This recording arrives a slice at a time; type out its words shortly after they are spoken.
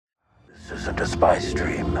and a spy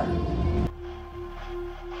stream.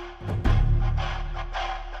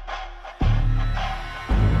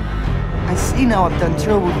 I see now I've done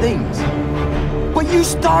terrible things. But you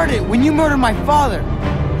started when you murdered my father.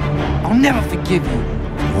 I'll never forgive you.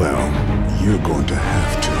 Well, you're going to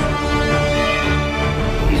have to.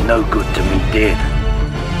 He's no good to me dead.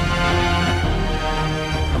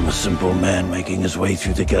 I'm a simple man making his way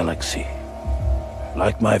through the galaxy.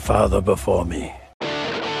 Like my father before me.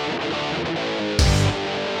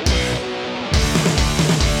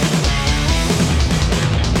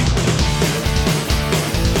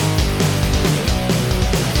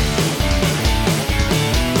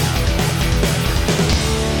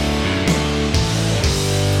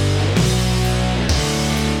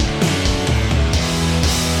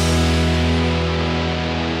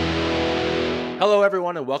 Hello,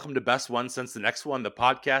 everyone, and welcome to Best One Since the Next One, the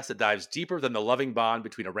podcast that dives deeper than the loving bond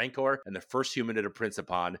between a Rancor and the first human it imprints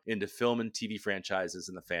upon into film and TV franchises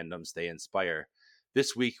and the fandoms they inspire.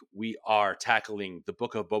 This week, we are tackling the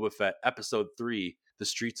Book of Boba Fett, Episode 3, The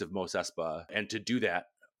Streets of Mos Espa. And to do that,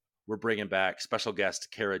 we're bringing back special guest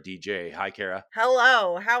Kara DJ. Hi, Kara.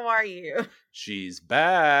 Hello, how are you? She's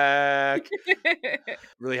back.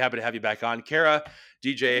 Really happy to have you back on. Kara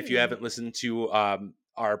DJ, if you haven't listened to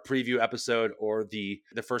our preview episode or the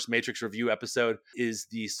first Matrix review episode, is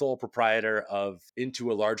the sole proprietor of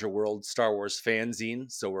Into a Larger World Star Wars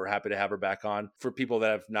fanzine. So we're happy to have her back on. For people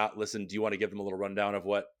that have not listened, do you want to give them a little rundown of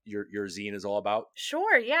what your zine is all about?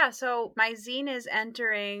 Sure, yeah. So my zine is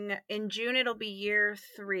entering in June. It'll be year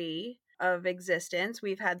 3 of existence.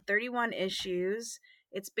 We've had 31 issues.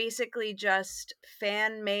 It's basically just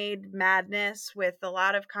fan-made madness with a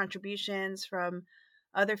lot of contributions from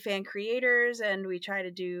other fan creators, and we try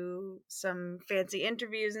to do some fancy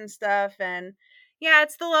interviews and stuff. And yeah,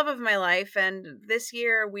 it's the love of my life. And this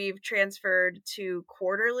year we've transferred to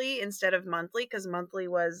quarterly instead of monthly because monthly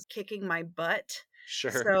was kicking my butt.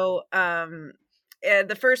 Sure. So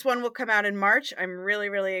the first one will come out in March. I'm really,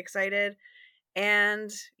 really excited.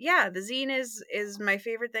 And yeah, the zine is my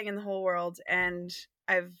favorite thing in the whole world, and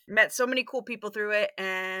I've met so many cool people through it.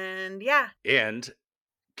 And yeah. And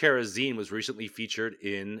Kara's zine was recently featured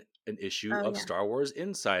in an issue of Star Wars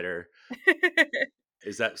Insider.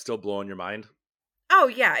 Is that still blowing your mind? Oh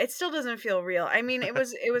yeah, it still doesn't feel real. I mean, it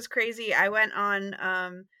was crazy. I went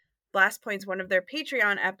on Blast Points, one of their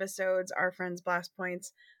Patreon episodes, our friends Blast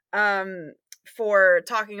Points, for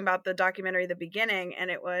talking about the documentary The Beginning, and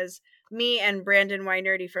it was me and Brandon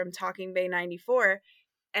Wynerdy from Talking Bay 94,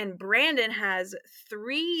 and Brandon has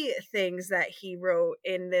 3 things that he wrote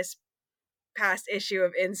in this past issue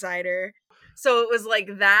of Insider. So it was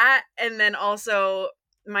like that, and then also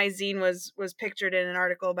my zine was pictured in an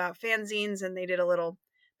article about fanzines, and they did a little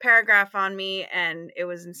paragraph on me, and it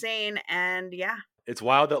was insane. And yeah, it's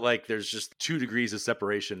wild that like there's just 2 degrees of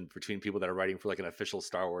separation between people that are writing for like an official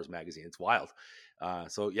Star Wars magazine. It's wild.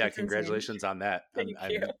 So yeah, it's congratulations insane. On that. Thank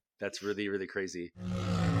you. That's really, really crazy.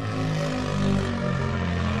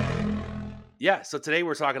 Yeah, so today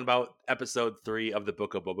we're talking about episode 3 of the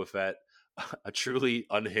Book of Boba Fett. A truly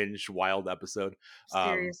unhinged, wild episode.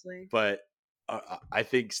 Seriously. But I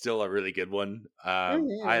think still a really good one. I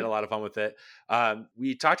had a lot of fun with it.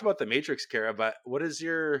 We talked about the Matrix, Kara, but what is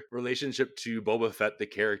your relationship to Boba Fett, the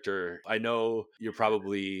character? I know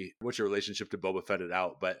what's your relationship to Boba Fett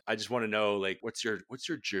out, but I just want to know, like, what's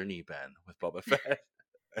your journey been with Boba Fett?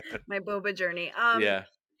 My Boba journey.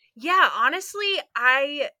 Yeah, honestly,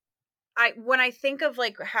 I when I think of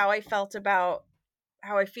like how I feel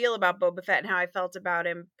about Boba Fett and how I felt about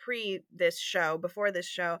him before this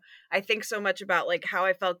show, I think so much about like how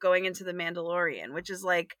I felt going into The Mandalorian, which is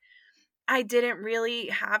like, I didn't really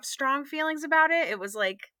have strong feelings about it. It was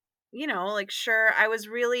like, like, sure,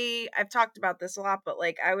 I've talked about this a lot, but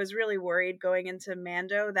like, I was really worried going into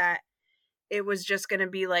Mando that it was just going to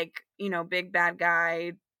be like, big bad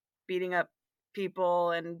guy beating up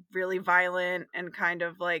people and really violent and kind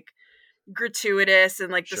of like gratuitous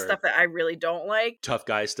and like the Sure. stuff that I really don't like. Tough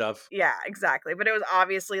guy stuff. Yeah, exactly. But it was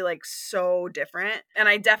obviously like so different. And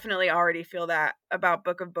I definitely already feel that about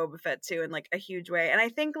Book of Boba Fett too, in like a huge way. And I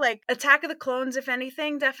think like Attack of the Clones, if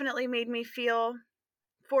anything, definitely made me feel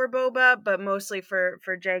for Boba, but mostly for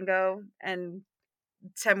Jango. And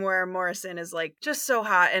Temuera Morrison is like just so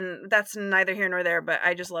hot, and that's neither here nor there, but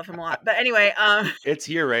I just love him a lot. But anyway, it's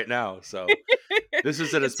here right now, so this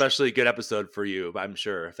is an especially good episode for you, I'm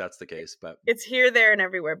sure, if that's the case. But it's here, there, and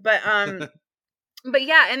everywhere. But but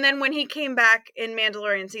yeah, and then when he came back in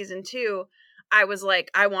Mandalorian season 2, I was like,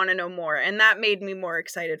 I want to know more, and that made me more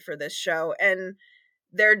excited for this show. And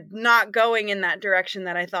they're not going in that direction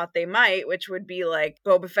that I thought they might, which would be like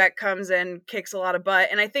Boba Fett comes in, kicks a lot of butt.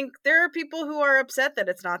 And I think there are people who are upset that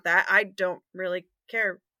it's not that. I don't really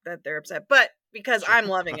care that they're upset, but because I'm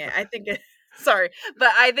loving it, I think sorry, but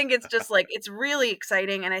I think it's just like, it's really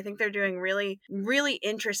exciting. And I think they're doing really, really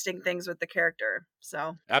interesting things with the character.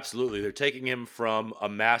 So absolutely. They're taking him from a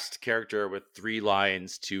masked character with 3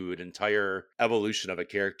 lines to an entire evolution of a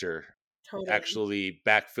character. totally. Actually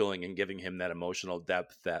backfilling and giving him that emotional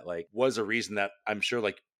depth that like was a reason that I'm sure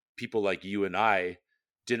like people like you and I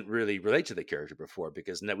didn't really relate to the character before,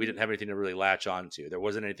 because we didn't have anything to really latch on to. There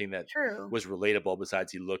wasn't anything that True. was relatable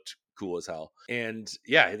besides he looked cool as hell. And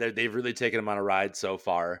yeah, they've really taken him on a ride so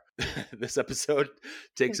far. This episode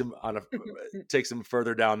takes him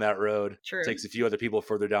further down that road. True. Takes a few other people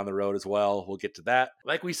further down the road as well. We'll get to that.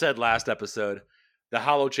 Like we said last episode, the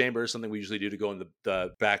Hollow Chamber is something we usually do to go in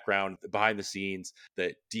the background, behind the scenes,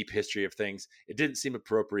 the deep history of things. It didn't seem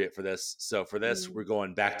appropriate for this. So for this, we're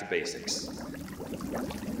going back to basics.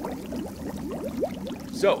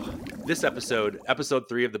 So this episode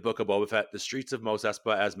 3 of the Book of Boba Fett, The Streets of Mos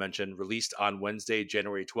Espa, as mentioned, released on Wednesday,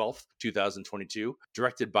 January 12th, 2022,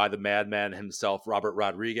 directed by the madman himself, Robert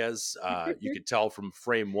Rodriguez. You could tell from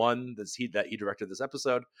frame one that he directed this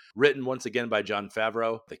episode. Written once again by Jon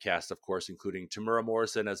Favreau. The cast, of course, including Tamura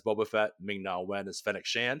Morrison as Boba Fett, Ming-Na Wen as Fennec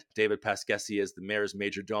Shand, David Pasquesi as the mayor's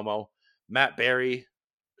major domo, Matt Berry,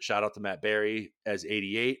 shout out to Matt Berry, as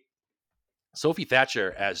 88, Sophie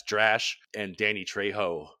Thatcher as Drash, and Danny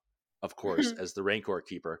Trejo, of course, as the Rancor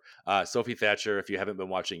Keeper. Sophie Thatcher, if you haven't been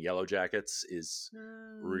watching Yellow Jackets, is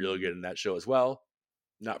really good in that show as well.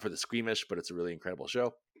 Not for the squeamish, but it's a really incredible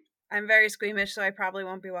show. I'm very squeamish, so I probably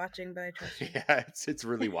won't be watching, but I trust you. Yeah, it's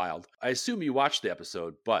really wild. I assume you watched the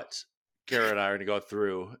episode, but Kara and I are going to go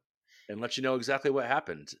through and let you know exactly what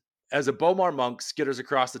happened. As a Bomar monk skitters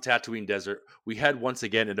across the Tatooine desert, we head once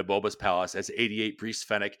again into Boba's palace as 88 Priest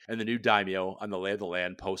Fennec and the new daimyo on the lay of the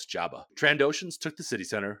land post-Jabba. Trandoshans took the city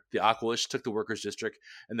center, the Aqualish took the Workers' District,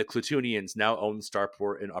 and the Clutunians now own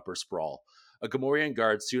Starport and Upper Sprawl. A Gamorrean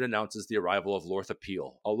guard soon announces the arrival of Lortha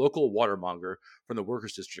Peel, a local watermonger from the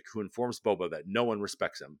Workers' District who informs Boba that no one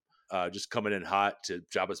respects him. Just coming in hot to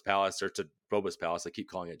Jabba's palace, or to Boba's palace. I keep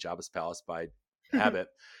calling it Jabba's palace by habit.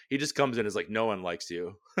 He just comes in as like, no one likes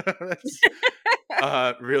you.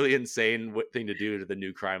 That's really insane thing to do to the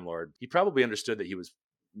new crime lord. He probably understood that he was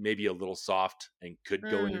maybe a little soft and could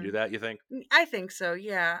go in and do that, you think? I think so,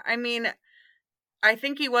 yeah. I mean, I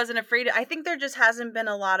think he wasn't afraid. I think there just hasn't been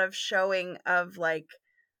a lot of showing of like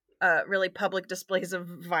really public displays of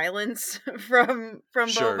violence from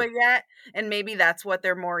Sure. Boba yet, and maybe that's what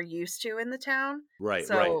they're more used to in the town. Right,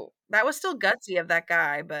 So right. that was still gutsy of that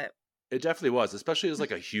guy, but It definitely was, especially as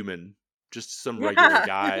like a human, just some Yeah. regular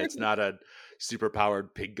guy. It's not a super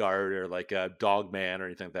powered pig guard or like a dog man or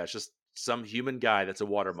anything like that. It's just some human guy that's a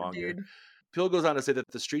watermonger. dude. Peel goes on to say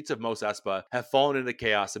that the streets of Mos Espa have fallen into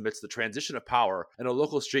chaos amidst the transition of power, and a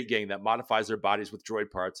local street gang that modifies their bodies with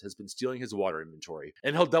droid parts has been stealing his water inventory.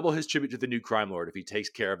 And he'll double his tribute to the new crime lord if he takes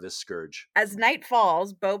care of this scourge. As night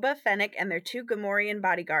falls, Boba, Fennec, and their 2 Gamorrean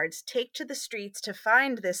bodyguards take to the streets to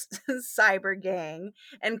find this cyber gang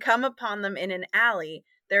and come upon them in an alley,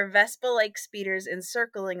 their Vespa-like speeders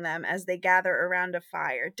encircling them as they gather around a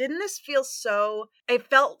fire. Didn't this feel so... It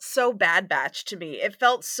felt so Bad Batch to me. It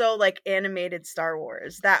felt so like animated Star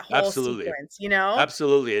Wars, that whole Absolutely. sequence, you know?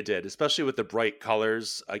 Absolutely, it did, especially with the bright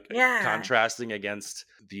colors Yeah. contrasting against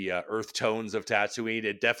the earth tones of Tatooine.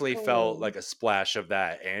 It definitely felt like a splash of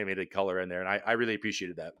that animated color in there, and I really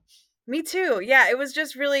appreciated that. Me too. Yeah, it was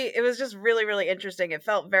just really, really interesting. It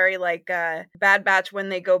felt very like Bad Batch when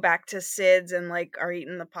they go back to Sid's and like are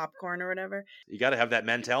eating the popcorn or whatever. You got to have that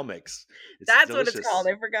Mantel mix. That's delicious. what it's called.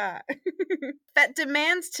 I forgot. Fett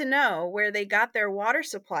demands to know where they got their water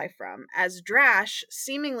supply from, as Drash,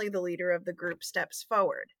 seemingly the leader of the group, steps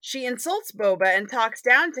forward. She insults Boba and talks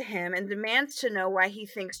down to him and demands to know why he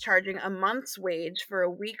thinks charging a month's wage for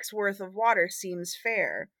a week's worth of water seems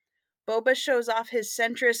fair. Boba shows off his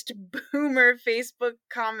centrist boomer Facebook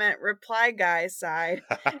comment reply guy side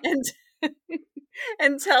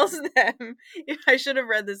and tells them, I should have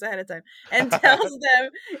read this ahead of time, and tells them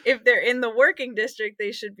if they're in the working district,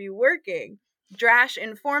 they should be working. Drash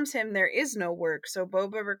informs him there is no work, so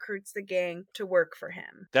Boba recruits the gang to work for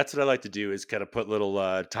him. That's what I like to do, is kind of put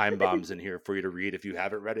little time bombs in here for you to read if you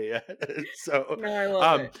haven't read it yet. So, No, I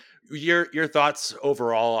love it. Your thoughts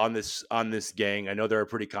overall on this gang? I know they're a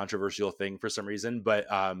pretty controversial thing for some reason, but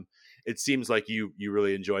it seems like you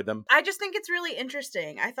really enjoyed them. I just think it's really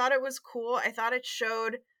interesting. I thought it was cool. I thought it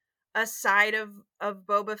showed a side of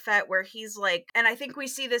Boba Fett where he's like, and I think we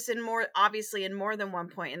see this in more than one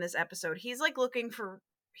point in this episode. He's like looking for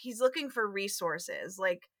resources,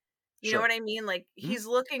 like, you know Sure. what I mean? Like he's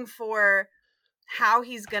looking for how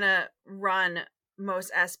he's gonna run Mos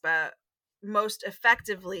Espa most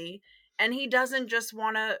effectively, and he doesn't just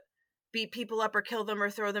want to beat people up or kill them or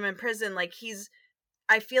throw them in prison. Like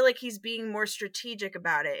I feel like he's being more strategic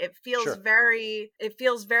about it. It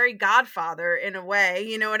feels very Godfather in a way,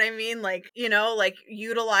 you know what I mean? Like, you know, like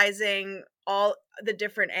utilizing all the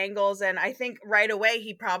different angles. And I think right away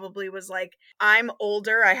he probably was like, I'm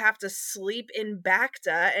older, I have to sleep in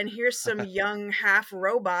Bacta, and here's some young half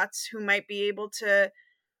robots who might be able to,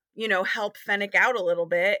 you know, help Fennec out a little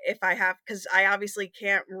bit if I have, because I obviously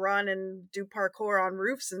can't run and do parkour on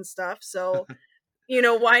roofs and stuff. So you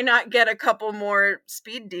know, why not get a couple more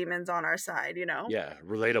speed demons on our side, you know? Yeah,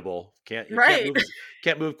 relatable. Right.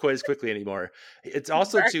 Can't move quite as quickly anymore. It's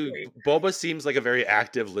also too, Exactly. Boba seems like a very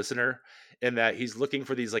active listener in that he's looking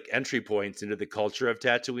for these like entry points into the culture of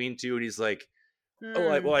Tatooine too, and he's like, oh,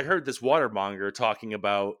 Mm. I heard this watermonger talking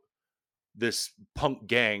about this punk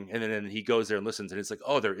gang, and then he goes there and listens, and it's like,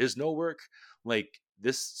 oh, there is no work like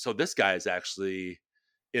this. So this guy is actually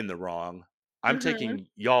in the wrong. I'm Mm-hmm. taking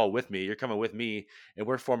y'all with me. You're coming with me, and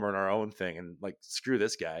we're forming our own thing. And like, screw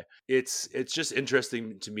this guy. It's just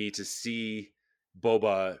interesting to me to see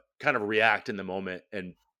Boba kind of react in the moment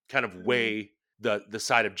and kind of Mm. weigh the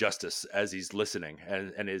side of justice as he's listening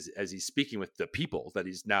and as he's speaking with the people that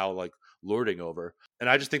he's now like lording over. And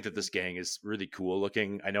I just think that this gang is really cool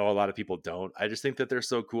looking. I know a lot of people don't. I just think that they're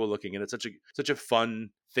so cool looking, and it's such a fun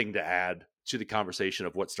thing to add to the conversation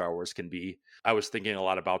of what Star Wars can be. I was thinking a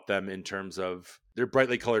lot about them in terms of their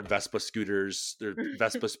brightly colored Vespa scooters, their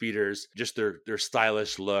Vespa speeders, just their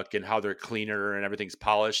stylish look and how they're cleaner and everything's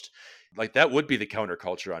polished. Like that would be the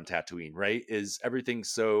counterculture on Tatooine, right? Is everything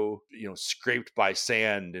so, you know, scraped by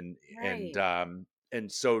sand Right.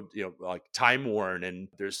 and so, you know, like time worn, and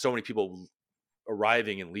there's so many people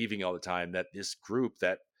arriving and leaving all the time that this group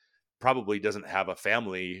that probably doesn't have a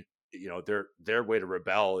family, you know, their way to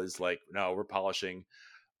rebel is like, no, we're polishing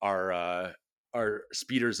our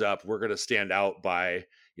speeders up. We're going to stand out by,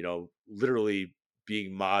 you know, literally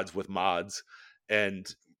being mods with mods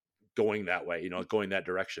and going that way, you know, going that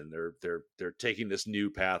direction. They're taking this new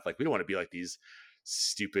path. Like, we don't want to be like these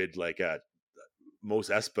stupid like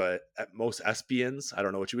most Espians. I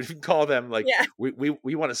don't know what you would even call them. Like, Yeah.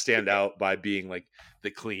 we want to stand out by being like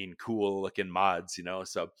the clean, cool looking mods, you know.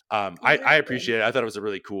 So I Exactly. appreciate it. I thought it was a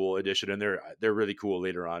really cool addition, and they're really cool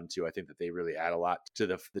later on too. I think that they really add a lot to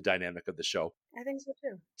the dynamic of the show. I think so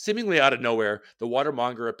too. Seemingly out of nowhere, the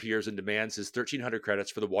watermonger appears and demands his 1,300 credits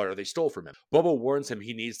for the water they stole from him. Boba warns him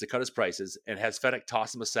he needs to cut his prices and has Fennec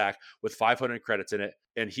toss him a sack with 500 credits in it,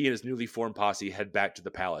 and he and his newly formed posse head back to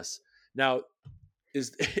the palace. Now,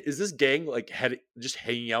 is is this gang like just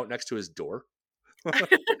hanging out next to his door?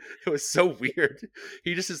 It was so weird.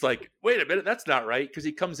 He just is like, wait a minute, that's not right, because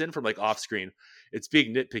he comes in from like off screen. It's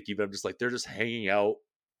being nitpicky, but I'm just like, they're just hanging out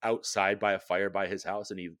outside by a fire by his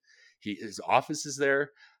house, and his office is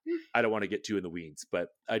there. I don't want to get too in the weeds, but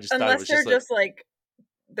I just thought it Unless was just like,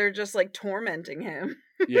 they're just like tormenting him.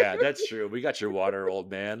 yeah, that's true. We got your water, old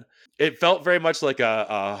man. It felt very much like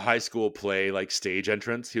a high school play, like stage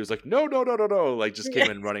entrance. He was like, no, no, no, no, no, like just came Yes,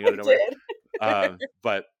 in running out of it nowhere. did.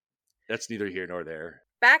 But that's neither here nor there.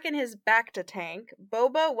 Back in his Bacta tank,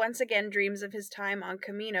 Boba once again dreams of his time on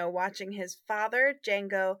Kamino, watching his father,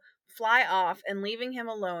 Jango, fly off and leaving him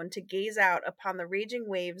alone to gaze out upon the raging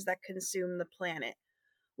waves that consume the planet.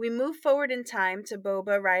 We move forward in time to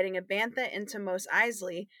Boba riding a bantha into Mos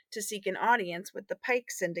Eisley to seek an audience with the Pike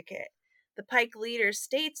Syndicate. The Pike leader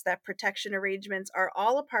states that protection arrangements are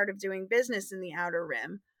all a part of doing business in the Outer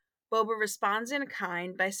Rim. Boba responds in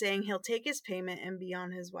kind by saying he'll take his payment and be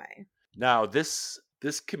on his way. Now this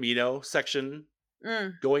Camino section,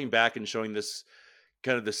 Mm. going back and showing this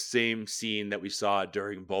kind of the same scene that we saw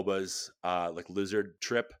during Boba's like lizard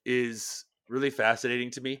trip, is really fascinating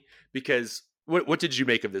to me, because what did you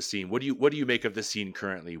make of this scene? What do you make of this scene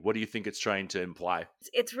currently? What do you think it's trying to imply?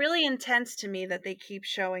 It's really intense to me that they keep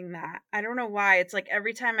showing that. I don't know why. It's like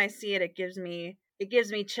every time I see it, it gives me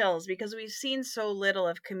chills, because we've seen so little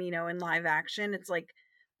of Kamino in live action. It's like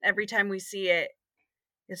every time we see it,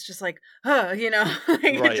 it's just like, huh, you know, like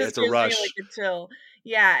it Right, just it's a gives me like rush. a chill.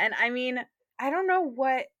 Yeah, and I mean, I don't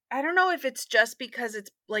know if it's just because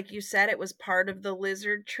it's like you said, it was part of the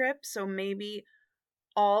lizard trip, so maybe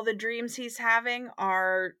all the dreams he's having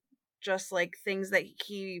are just like things that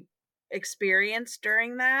he experienced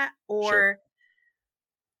during that, Sure.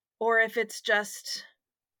 or if it's just,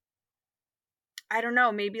 I don't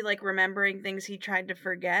know, maybe like remembering things he tried to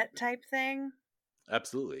forget type thing.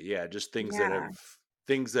 Absolutely. Yeah. Just Yeah.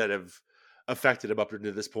 things that have affected him up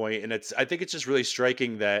to this point. And I think it's just really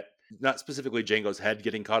striking that not specifically Django's head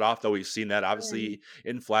getting cut off, though we've seen that Mm. obviously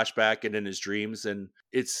in flashback and in his dreams. And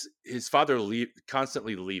it's his father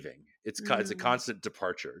constantly leaving. It's a Mm. constant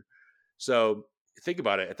departure. So think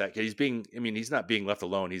about it at that. He's not being left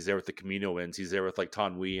alone. He's there with the Kaminoans. He's there with like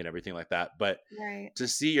Tan Wee and everything like that. But Right. to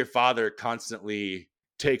see your father constantly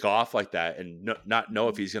take off like that and not know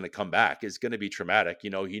if he's going to come back is going to be traumatic. He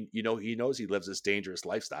knows he lives this dangerous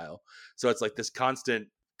lifestyle. So it's like this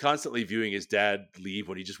constantly viewing his dad leave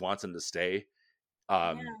when he just wants him to stay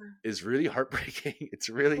Yeah, is really heartbreaking. It's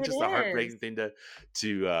really it just a is. heartbreaking thing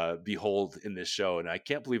to behold in this show. And I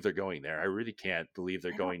can't believe they're going there. I really can't believe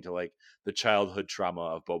they're I don't going to like the childhood trauma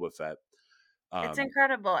of Boba Fett. It's Um,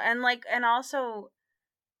 incredible. And like and also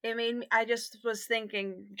it made me I just was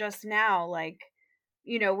thinking just now like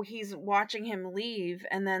he's watching him leave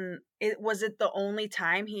and then it the only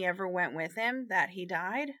time he ever went with him that he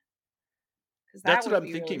died? Cuz that That's what would I'm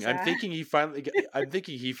be really thinking. I'm sad. thinking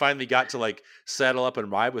he finally got to like saddle up and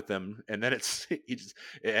ride with them, and then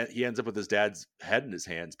he ends up with his dad's head in his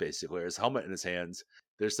hands, basically, or his helmet in his hands.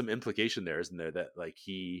 There's some implication there, isn't there? That like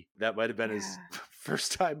that might have been his Yeah.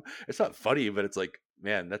 first time. It's not funny, but it's like,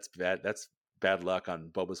 man, that's bad. That's bad luck on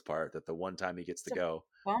Boba's part. That the one time he gets to It's a go.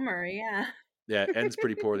 bummer, yeah. Yeah, it ends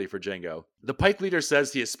pretty poorly for Django. The Pike leader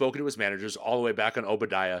says he has spoken to his managers all the way back on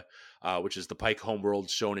Obadiah, which is the Pike homeworld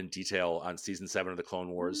shown in detail on season 7 of the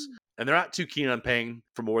Clone Wars. Mm. And they're not too keen on paying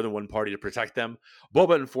for more than one party to protect them.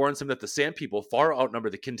 Boba informs him that the Sand People far outnumber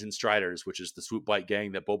the Kintan Striders, which is the Swoop Bite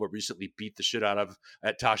gang that Boba recently beat the shit out of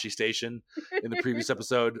at Tashi Station in the previous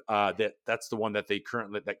episode. That's the one that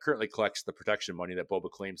currently collects the protection money that Boba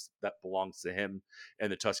claims that belongs to him and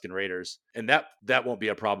the Tusken Raiders. And that won't be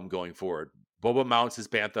a problem going forward. Boba mounts his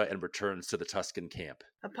bantha and returns to the Tusken camp.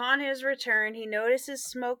 Upon his return, he notices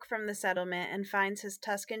smoke from the settlement and finds his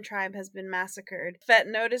Tusken tribe has been massacred. Fett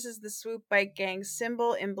notices the Swoop Bike Gang's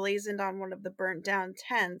symbol emblazoned on one of the burnt down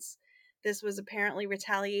tents. This was apparently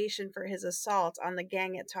retaliation for his assault on the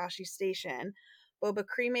gang at Tashi Station. Boba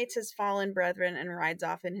cremates his fallen brethren and rides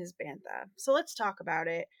off in his bantha. So let's talk about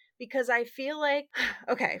it because I feel like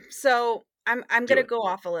okay, so I'm Do gonna it. go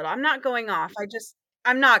off a little. I'm not going off.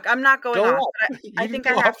 I'm not going Go off. off. But I You can think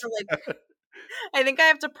go I have off. to like I think I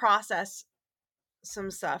have to process some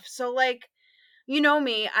stuff. So, like, you know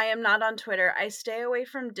me, I am not on Twitter. I stay away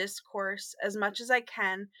from discourse as much as I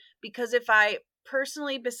can because if I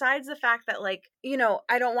personally, besides the fact that, like,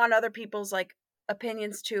 I don't want other people's, like,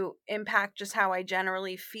 opinions to impact just how I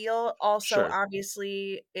generally feel. Also, Sure.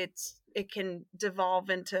 obviously, it can devolve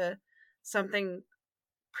into something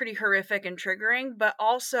pretty horrific and triggering, but Pretty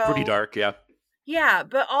also, dark, yeah. yeah,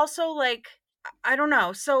 but also like I don't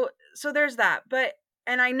know. So there's that. But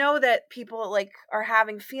and I know that people like are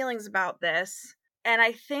having feelings about this, and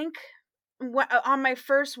I think on my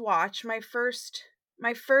first watch, my first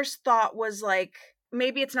thought was like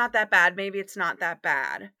maybe it's not that bad, maybe it's not that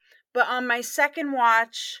bad. But on my second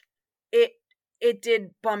watch, it it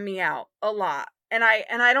did bum me out a lot. And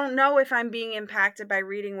I don't know if I'm being impacted by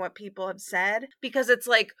reading what people have said because it's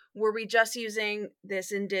like were we just using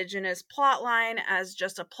this indigenous plot line as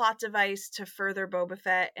just a plot device to further Boba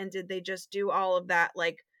Fett and did they just do all of that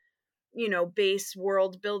like base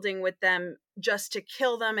world building with them just to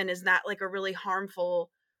kill them and is that like a really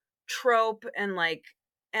harmful trope and like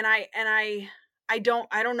and I don't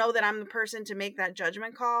know that I'm the person to make that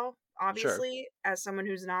judgment call Sure. obviously as someone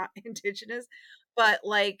who's not indigenous but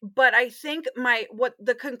I think what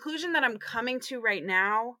the conclusion that I'm coming to right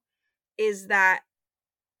now is that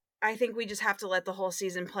I think we just have to let the whole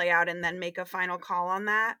season play out and then make a final call on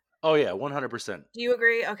that. Oh yeah, 100%. Do you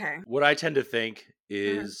agree? Okay. What I tend to think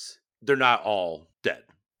Mhm. is they're not all dead.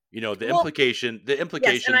 The Well, implication, yes,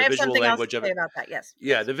 and I the have visual something else to language of say it. about that. Yes.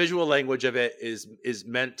 Yeah, Yes. the visual language of it is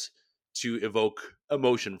meant to evoke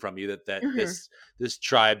emotion from you that Mhm. this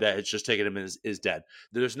tribe that has just taken him is dead.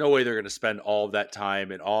 There's no way they're going to spend all of that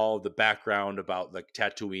time and all the background about like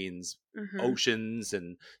Tatooine's Mhm. oceans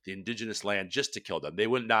and the indigenous land just to kill them. They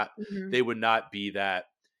Mhm. would not be that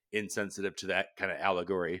insensitive to that kind of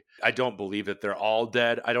allegory. I don't believe that they're all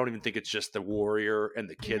dead. I don't even think it's just the warrior and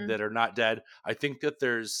the kid Mhm. that are not dead. I think that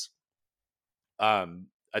there's a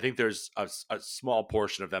small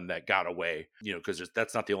portion of them that got away, because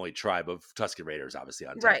that's not the only tribe of Tusken Raiders, obviously,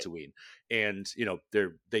 on Right. Tatooine. And,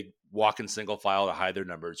 they walk in single file to hide their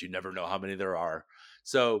numbers. You never know how many there are.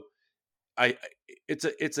 So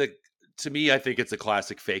to me, I think it's a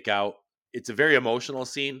classic fake out. It's a very emotional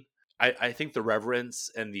scene. I think the reverence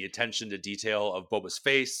and the attention to detail of Boba's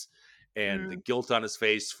face and the guilt on his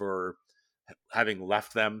face for having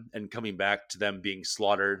left them and coming back to them being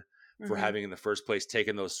slaughtered, for having in the first place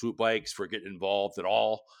taken those swoop bikes, for getting involved at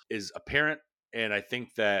all is apparent. And I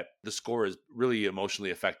think that the score is really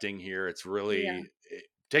emotionally affecting here. It's really, it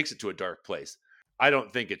takes it to a dark place. I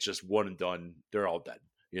don't think it's just one and done. They're all dead.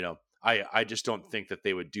 You know, I just don't think that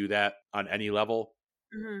they would do that on any level.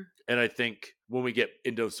 And I think when we get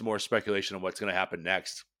into some more speculation on what's going to happen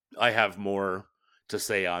next, I have more to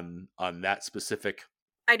say on that specific.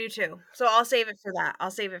 I do too. So I'll save it for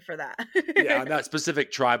that. Yeah, on that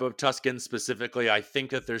specific tribe of Tuscans specifically, I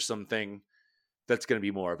think that there's something that's going to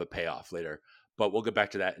be more of a payoff later. But we'll get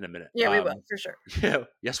back to that in a minute. Yeah, we will, for sure. Yeah,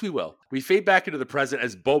 yes, we will. We fade back into the present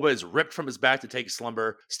as Boba is ripped from his back to take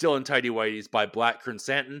slumber, still in tidy whities, by Black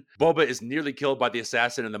Krrsantan. Boba is nearly killed by the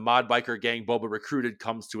assassin, and the mod biker gang Boba recruited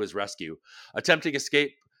comes to his rescue. Attempting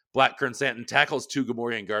escape, Black Krrsantan tackles 2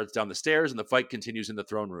 Gamorrean guards down the stairs, and the fight continues in the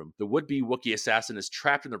throne room. The would-be Wookiee assassin is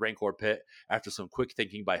trapped in the Rancor pit after some quick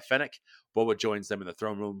thinking by Fennec. Boba joins them in the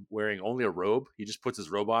throne room wearing only a robe. He just puts his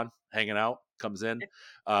robe on, hanging out, comes in.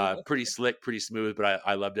 Pretty slick, pretty smooth, but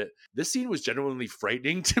I loved it. This scene was genuinely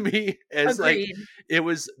frightening to me. As Agreed. like it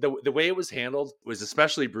was the way it was handled was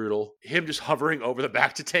especially brutal. Him just hovering over the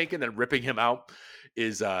Bacta tank and then ripping him out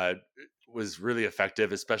was really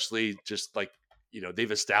effective, especially just like, you know,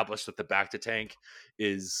 they've established that the Bacta tank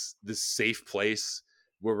is this safe place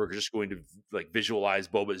where we're just going to like visualize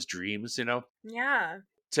Boba's dreams, you know? Yeah.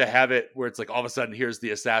 To have it where it's like all of a sudden here's the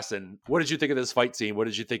assassin. What did you think of this fight scene? What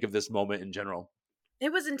did you think of this moment in general?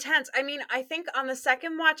 It was intense. I mean, I think on the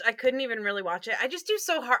second watch, I couldn't even really watch it. I just do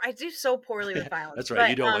so hard. I do so poorly with violence. That's right.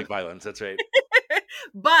 You don't like violence. That's right.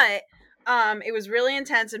 But it was really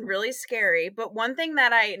intense and really scary. But one thing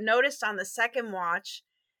that I noticed on the second watch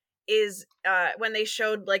is when they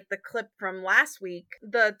showed like the clip from last week,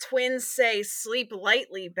 the twins say "sleep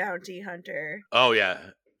lightly, bounty hunter." Oh yeah.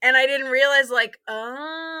 And I didn't realize, like,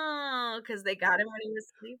 because they got him when he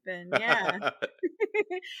was sleeping. Yeah.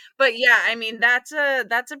 But yeah, I mean, that's a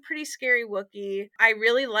pretty scary Wookiee. I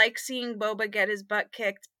really like seeing Boba get his butt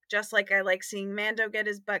kicked, just like I like seeing Mando get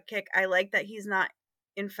his butt kicked. I like that he's not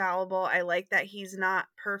infallible. I like that he's not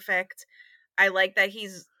perfect. I like that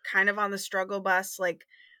he's kind of on the struggle bus. Like,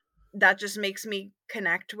 that just makes me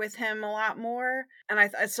connect with him a lot more. And I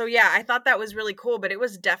thought that was really cool, but it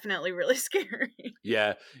was definitely really scary.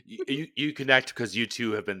 Yeah. You connect because you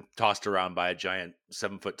two have been tossed around by a giant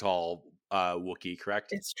 7-foot tall Wookiee,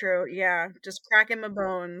 correct? It's true. Yeah. Just cracking my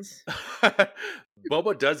bones.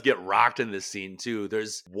 Boba does get rocked in this scene too.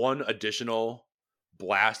 There's one additional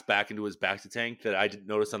blast back into his Bacta tank that I didn't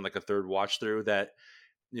notice on like a third watch through, that,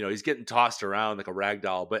 you know, he's getting tossed around like a rag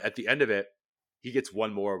doll, but at the end of it, he gets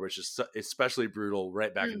one more, which is especially brutal,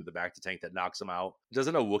 right back into the Bacta tank that knocks him out.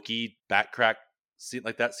 Doesn't a Wookiee back crack seem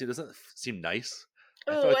like that? Doesn't seem nice?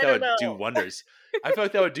 I feel like that would do wonders. I feel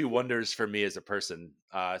like that would do wonders for me as a person,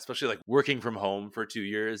 especially like working from home for 2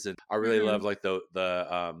 years. And I really love like the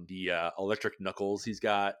electric knuckles he's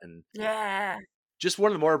got, and yeah, just one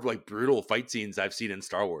of the more like brutal fight scenes I've seen in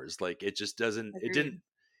Star Wars. Like it just doesn't.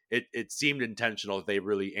 It seemed intentional that they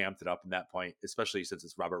really amped it up in that point, especially since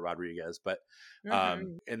it's Robert Rodriguez. But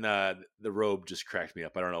and the robe just cracked me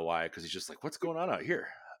up. I don't know why, because he's just like, what's going on out here?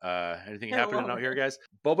 Anything happening out here, guys?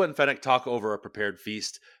 Boba and Fennec talk over a prepared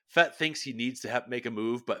feast. Fett thinks he needs to make a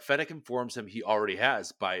move, but Fennec informs him he already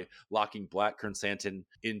has by locking Black Krrsantan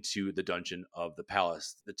into the dungeon of the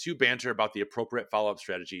palace. The two banter about the appropriate follow-up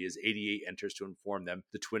strategy as 88 enters to inform them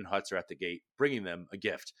the twin huts are at the gate, bringing them a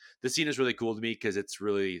gift. This scene is really cool to me because it's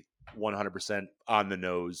really 100% on the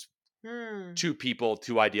nose. Two people,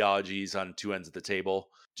 two ideologies on two ends of the table,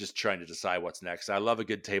 just trying to decide what's next. I love a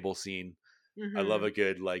good table scene. I love a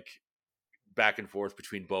good like back and forth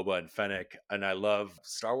between Boba and Fennec, and I love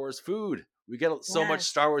Star Wars food. We get so much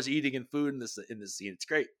Star Wars eating and food in this scene. It's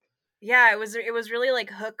great. Yeah, it was really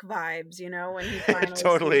like Hook vibes, you know, when he finally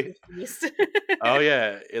totally. Oh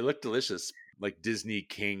yeah, it looked delicious. Like Disney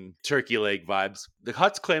King turkey leg vibes. The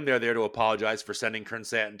Hutts claim they're there to apologize for sending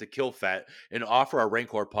Krrsantan to kill Fett and offer a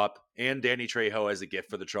Rancor pup and Danny Trejo as a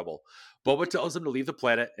gift for the trouble. Boba tells them to leave the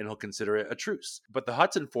planet and he'll consider it a truce. But the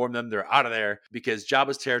Hutts inform them they're out of there because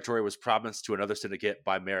Jabba's territory was promised to another syndicate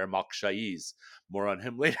by Mayor Mok Shaiz. More on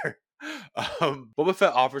him later. Boba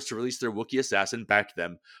Fett offers to release their Wookiee assassin back to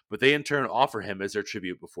them, but they in turn offer him as their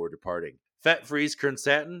tribute before departing. Fett frees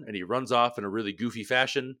Krrsantan and he runs off in a really goofy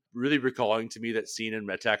fashion, really recalling to me that scene in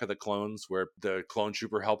Attack of the Clones where the clone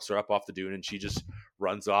trooper helps her up off the dune and she just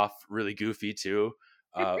runs off really goofy too.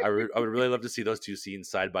 I would really love to see those two scenes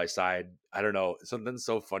side by side. I don't know, something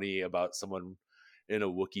so funny about someone in a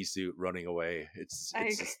Wookiee suit running away. It's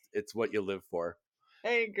what you live for. I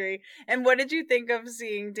agree. And what did you think of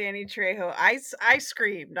seeing Danny Trejo? I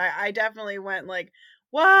screamed. I definitely went like,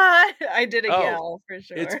 what? I did a Oh, yell for it's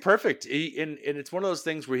sure. perfect. And it's one of those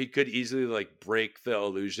things where he could easily like break the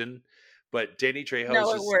illusion, but Danny Trejo is No,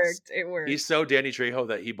 it just worked. It he's worked. so Danny Trejo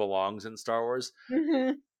that he belongs in Star Wars.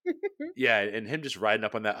 Mhm. Yeah, and him just riding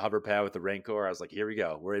up on that hover pad with the Rancor, I was like, here we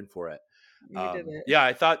go, we're in for it. You did it. Yeah,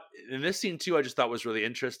 I thought in this scene too, I just thought was really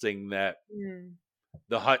interesting that Mm.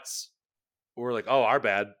 the Hutts were like, oh, our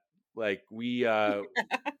bad. Like we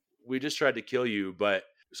just tried to kill you, but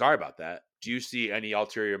sorry about that. Do you see any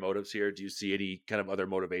ulterior motives here? Do you see any kind of other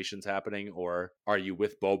motivations happening, or are you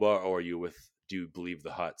with Boba, or are you with? Do you believe the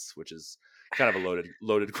Hutts? Which is kind of a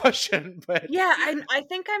loaded question, but Yeah, I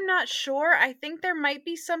think I'm not sure. I think there might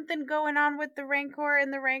be something going on with the Rancor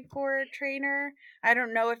and the Rancor trainer. I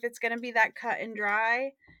don't know if it's going to be that cut and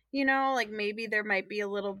dry. You know, like maybe there might be a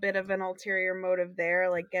little bit of an ulterior motive there,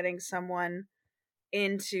 like getting someone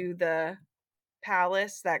into the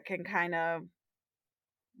palace that can kind of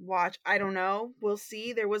watch. I don't know. We'll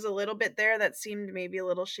see. There was a little bit there that seemed maybe a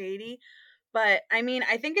little shady. But I mean,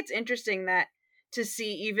 I think it's interesting that to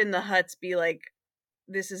see even the Hutts be like,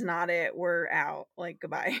 this is not it. We're out. Like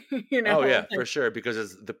goodbye. You oh know. yeah, for sure, because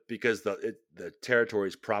the territory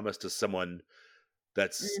is promised to someone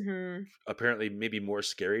that's Mm-hmm. apparently maybe more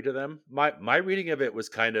scary to them. My reading of it was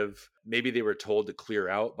kind of maybe they were told to clear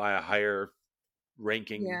out by a higher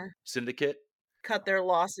ranking Yeah. syndicate. Cut their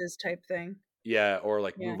losses type thing. Yeah, or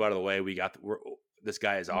like Yeah. move out of the way. This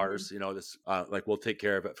guy is Mhm. ours. This like we'll take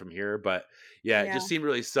care of it from here. But yeah, it Yeah. just seemed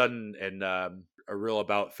really sudden and a real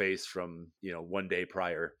about face from one day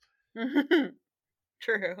prior.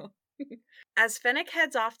 True. As Fennec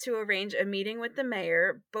heads off to arrange a meeting with the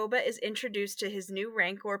mayor, Boba is introduced to his new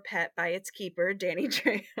Rancor pet by its keeper, Danny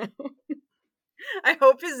Trejo. I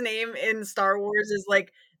hope his name in Star Wars is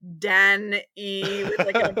like Dan E with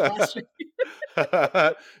like an apostrophe.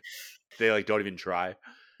 They like don't even try.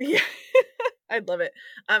 Yeah. I'd love it.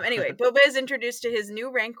 Anyway, Boba is introduced to his new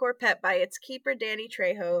Rancor pet by its keeper, Danny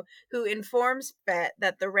Trejo, who informs Fett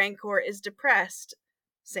that the Rancor is depressed.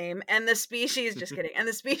 Same. And the species, just kidding. And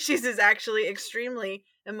the species is actually extremely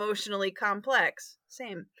emotionally complex.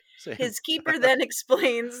 Same. Same. His keeper then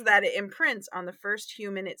explains that it imprints on the first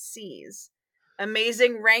human it sees.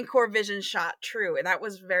 Amazing Rancor vision shot, true. And that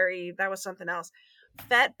was something else.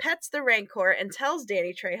 Fett pets the Rancor and tells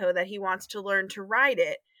Danny Trejo that he wants to learn to ride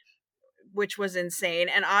it, which was insane.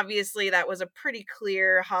 And obviously that was a pretty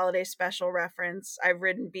clear holiday special reference. I've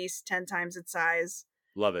ridden Beast 10 times its size.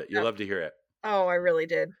 Love it. You love to hear it. Oh, I really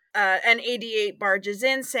did. And 88 barges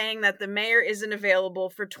in saying that the mayor isn't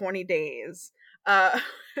available for 20 days.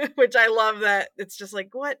 Which I love that it's just like,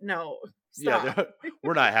 what? No. Stop. Yeah,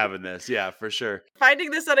 we're not having this. Yeah, for sure.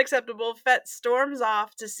 Finding this unacceptable, Fett storms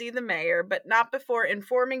off to see the mayor, but not before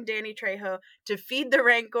informing Danny Trejo to feed the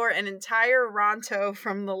Rancor an entire Ronto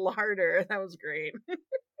from the larder. That was great.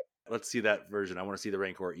 Let's see that version. I want to see the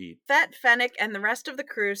Rancor eat. Fett, Fennec, and the rest of the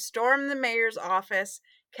crew storm the mayor's office,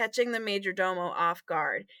 catching the Majordomo off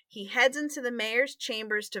guard. He heads into the mayor's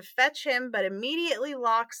chambers to fetch him, but immediately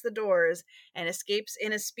locks the doors and escapes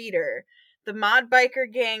in a speeder. The mod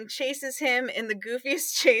biker gang chases him in the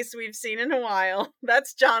goofiest chase we've seen in a while.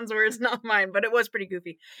 That's John's words, not mine, but it was pretty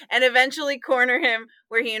goofy. And eventually corner him,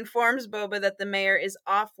 where he informs Boba that the mayor is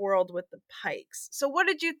off-world with the Pikes. So what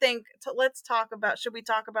did you think? Should we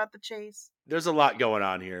talk about the chase? There's a lot going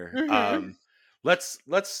on here. Mhm. Let's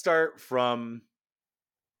start from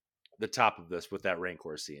the top of this with that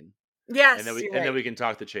Rancor scene. Yes, and you're then right. we can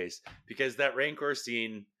talk the chase, because that Rancor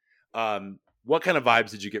scene, what kind of vibes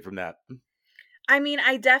did you get from that? I mean,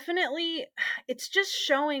 it's just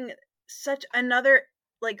showing such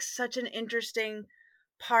an interesting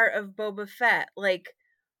part of Boba Fett. Like,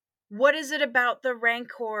 what is it about the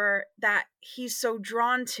Rancor that he's so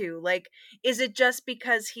drawn to? Like, is it just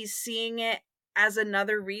because he's seeing it as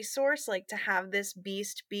another resource, like to have this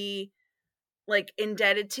beast be like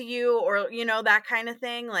indebted to you, or, that kind of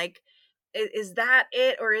thing? Like, is that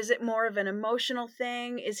it, or is it more of an emotional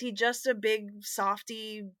thing? Is he just a big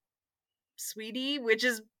softy sweetie, which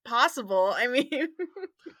is possible? I mean,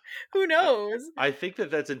 who knows? I think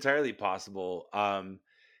that's entirely possible,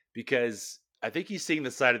 because I think he's seeing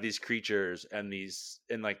the side of these creatures and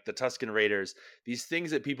like the Tusken Raiders, these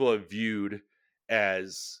things that people have viewed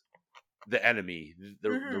as the enemy,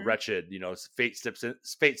 the wretched. Fate steps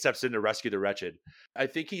in to rescue the wretched. I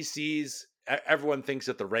think he sees. Everyone thinks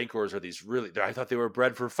that the Rancors are these I thought they were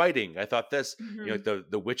bred for fighting. I thought this,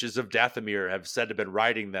 the witches of Dathomir have said to have been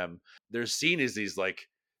riding them. They're seen as these like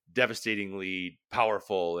devastatingly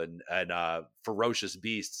powerful and ferocious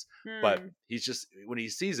beasts. But Hmm. he's just, when he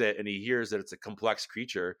sees it and he hears that it's a complex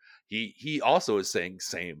creature, he also is saying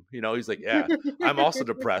same. He's like, yeah, I'm also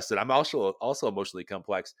depressed and I'm also emotionally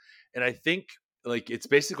complex. And I think like it's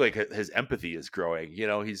basically like his empathy is growing.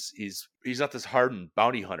 He's not this hardened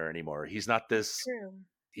bounty hunter anymore. He's not this. True.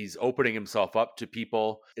 He's opening himself up to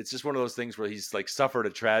people. It's just one of those things where he's like suffered a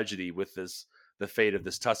tragedy with the fate of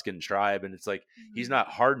this Tuscan tribe, and it's like he's not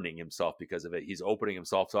hardening himself because of it. He's opening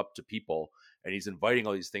himself up to people, and he's inviting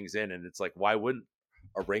all these things in. And it's like, why wouldn't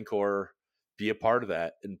a Rancor be a part of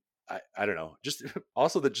that? And I don't know. Just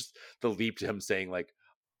also the leap to him saying like,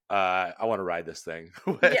 I want to ride this thing.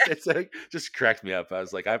 It's like just cracked me up. I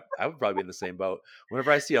was like, I would probably be in the same boat.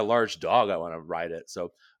 Whenever I see a large dog, I want to ride it.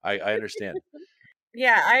 So I understand.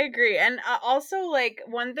 Yeah, I agree. And also, like,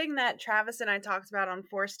 one thing that Travis and I talked about on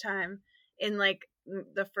Force Time in, like,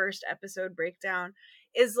 the first episode breakdown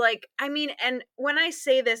is, like, I mean, and when I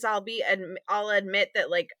say this, I'll admit that,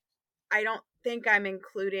 like, I don't think I'm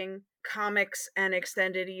including comics and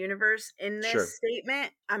extended universe in this Sure.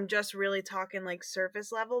 statement. I'm just really talking, like, surface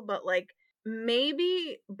level. But, like,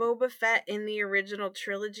 maybe Boba Fett in the original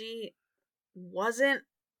trilogy wasn't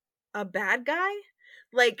a bad guy.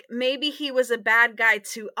 Like, maybe he was a bad guy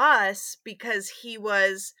to us because he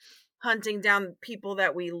was hunting down people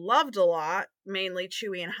that we loved a lot, mainly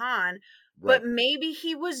Chewie and Han, but maybe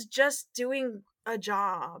he was just doing a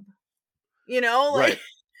job, like Right.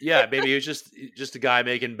 Yeah, maybe he was just a guy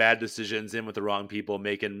making bad decisions in with the wrong people,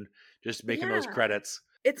 making those credits.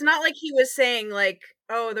 It's not like he was saying like,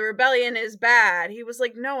 oh, the rebellion is bad. He was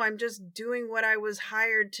like, no, I'm just doing what I was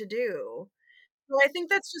hired to do. So I think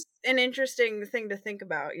that's just an interesting thing to think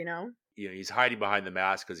about, He's hiding behind the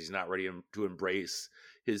mask because he's not ready to embrace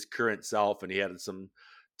his current self, and he had some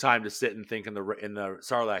time to sit and think in the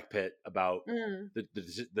Sarlacc pit about the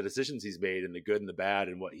decisions he's made and the good and the bad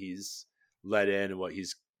and what he's let in and what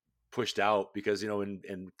he's pushed out. Because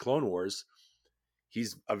in Clone Wars,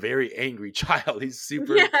 he's a very angry child. He's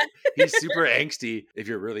super angsty. If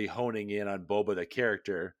you're really honing in on Boba the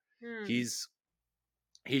character, he's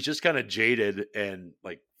just kind of jaded and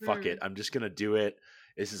like, fuck it, I'm just gonna do it.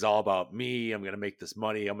 This is all about me. I'm gonna make this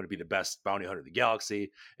money. I'm gonna be the best bounty hunter in the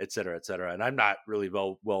galaxy, et cetera, et cetera. And I'm not really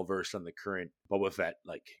well versed on the current Boba Fett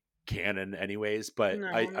like canon, anyways. But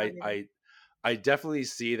No, I definitely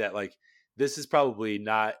see that like this is probably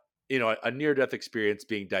not a near-death experience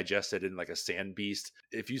being digested in like a sand beast.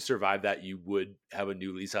 If you survive that, you would have a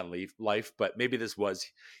new lease on life. But maybe this was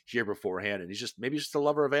here beforehand, and he's just a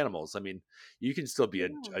lover of animals. I mean, you can still be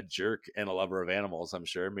a jerk and a lover of animals, I'm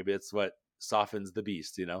sure. Maybe it's what softens the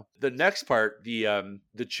beast. The next part, the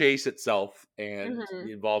chase itself and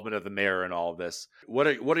the involvement of the mayor and all of this. What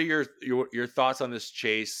are your thoughts on this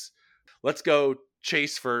chase? Let's go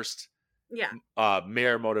chase first. Yeah.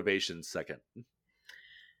 Mayor motivations second.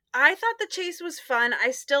 I thought the chase was fun.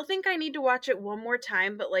 I still think I need to watch it one more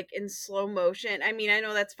time, but like in slow motion. I mean, I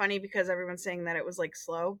know that's funny because everyone's saying that it was like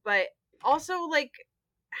slow, but also like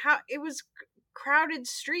how it was crowded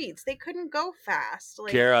streets. They couldn't go fast.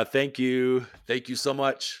 Like, Kara, thank you so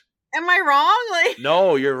much. Am I wrong? Like,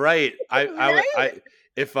 no, you're right. Right?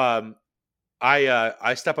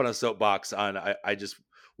 I step on a soapbox on. I just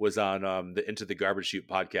was on the Into the Garbage Chute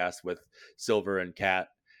podcast with Silver and Kat,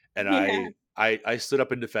 and I stood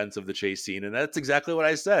up in defense of the chase scene, and that's exactly what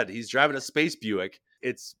I said. He's driving a space Buick.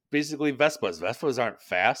 It's basically Vespas. Vespas aren't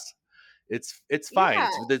fast. It's fine. Yeah.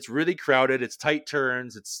 It's really crowded. It's tight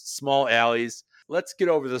turns. It's small alleys. Let's get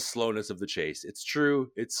over the slowness of the chase. It's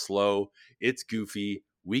true. It's slow. It's goofy.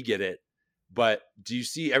 We get it. But do you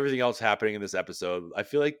see everything else happening in this episode? I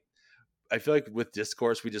feel like with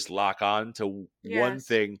discourse, we just lock on to one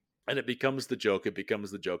thing, and it becomes the joke. It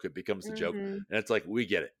becomes the joke. It becomes the joke. And it's like, we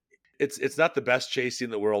get it. It's not the best chase scene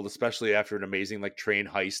in the world, especially after an amazing like train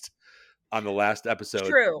heist on the last episode.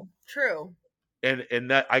 True. And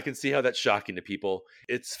that I can see how that's shocking to people.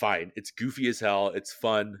 It's fine. It's goofy as hell. It's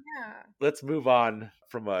fun. Yeah. Let's move on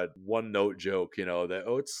from a one note joke, that,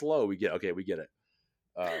 oh, it's slow. We get it.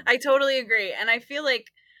 I totally agree. And I feel like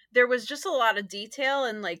there was just a lot of detail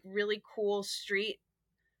and like really cool street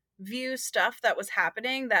view stuff that was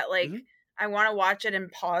happening that like I want to watch it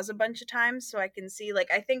and pause a bunch of times so I can see. Like,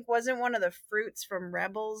 I think wasn't one of the fruits from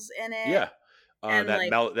Rebels in it? Yeah. And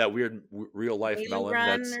that weird real life melon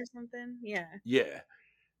that's or something. Yeah.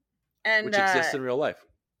 And which exists in real life.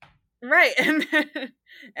 Right.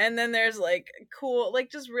 And then there's like cool, like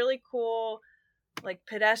just really cool like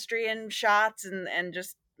pedestrian shots and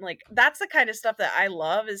just like that's the kind of stuff that I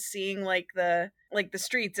love, is seeing like the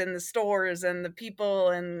streets and the stores and the people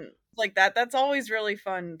and like that. That's always really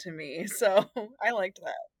fun to me. So I liked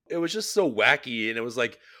that. it was just so wacky, and it was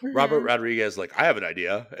like Robert Rodriguez, like, I have an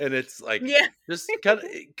idea, and it's like just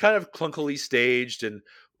kind of clunkily staged,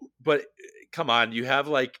 but come on, you have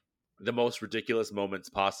like the most ridiculous moments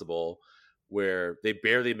possible where they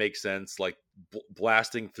barely make sense, like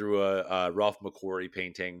blasting through a Ralph McQuarrie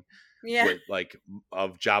painting with like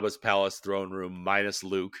of Jabba's palace throne room minus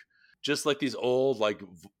Luke. Just like these old like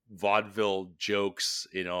vaudeville jokes,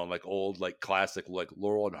 you know, like old like classic like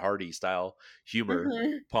Laurel and Hardy style humor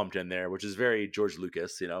pumped in there, which is very George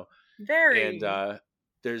Lucas, you know. Very. And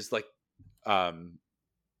there's like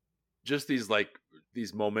just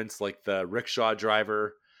these moments like the rickshaw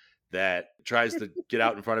driver that tries to get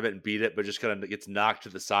out in front of it and beat it, but just kind of gets knocked to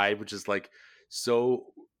the side, which is like so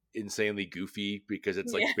insanely goofy because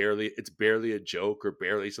it's like barely a joke or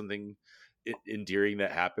barely something endearing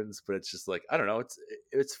that happens, but it's just like, I don't know,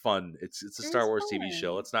 it's fun. It's a Star Wars fun. TV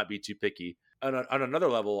show. Let's not be too picky. On another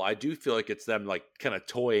level, I do feel like it's them like kind of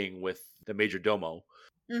toying with the Major Domo.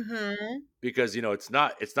 Because, you know, it's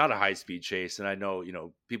not a high speed chase, and I know, you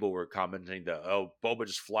know, people were commenting that, oh, Boba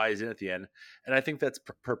just flies in at the end, and I think that's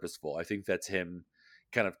purposeful. I think that's him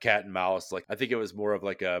kind of cat and mouse. Like, I think it was more of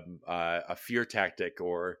like a fear tactic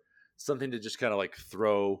or something to just kind of like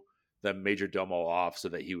throw the Major Domo off so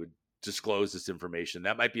that he would disclose this information.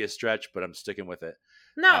 That might be a stretch, but I'm sticking with it.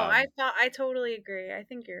 No, I totally agree. I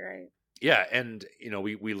think you're right. Yeah, and you know,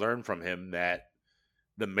 we learn from him that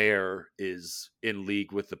the mayor is in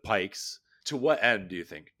league with the Pikes. To what end, do you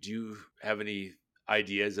think? Do you have any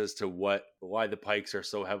ideas as to why the Pikes are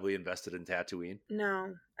so heavily invested in Tatooine?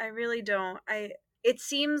 No, I really don't. It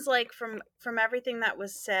seems like from everything that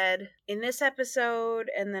was said in this episode,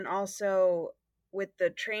 and then also with the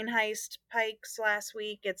train heist Pikes last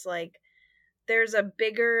week, it's like there's a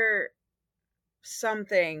bigger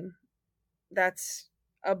something that's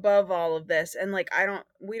above all of this, and like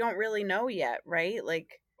we don't really know yet, right?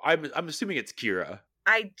 Like I'm assuming it's Kira.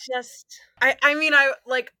 I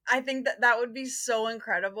think that would be so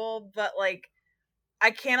incredible, but like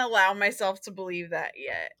I can't allow myself to believe that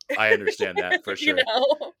yet. I understand that for sure. You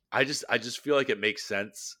know? I just feel like it makes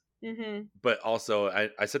sense. But also,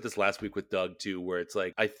 I said this last week with Doug too, where it's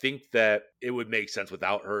like, I think that it would make sense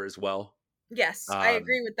without her as well. Yes, I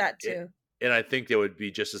agree with that too. And I think it would be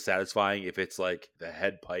just as satisfying if it's like the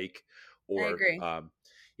head Pike, or, I agree.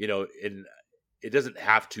 You know, and it doesn't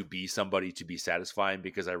have to be somebody to be satisfying,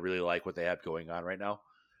 because I really like what they have going on right now.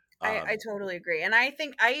 I totally agree. And I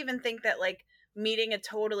even think that like meeting a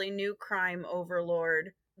totally new crime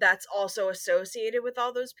overlord that's also associated with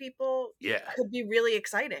all those people could be really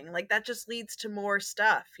exciting. Like that just leads to more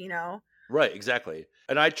stuff, you know? Right, exactly.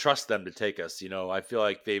 And I trust them to take us, you know. I feel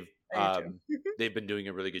like they've been doing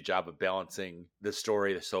a really good job of balancing the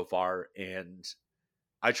story so far, and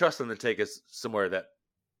I trust them to take us somewhere that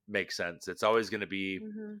makes sense. It's always going to be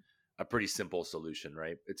a pretty simple solution,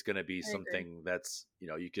 right? It's going to be something that's, you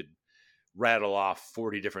know, you could rattle off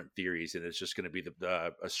 40 different theories, and it's just going to be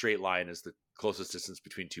a straight line is the closest distance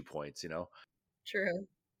between 2 points, you know? True.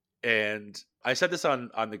 And I said this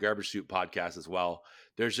on the Garbage Chute podcast as well.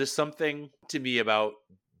 There's just something to me about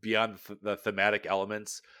beyond the thematic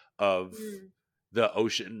elements of the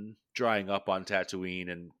ocean drying up on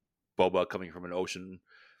Tatooine and Boba coming from an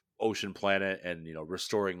ocean planet, and, you know,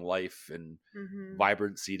 restoring life and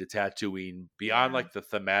vibrancy to Tatooine. Beyond like the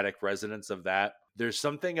thematic resonance of that, there's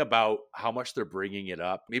something about how much they're bringing it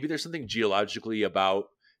up. Maybe there's something geologically about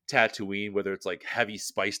Tatooine, whether it's like heavy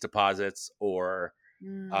spice deposits or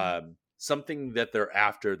something that they're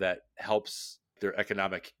after that helps their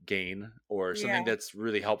economic gain, or something that's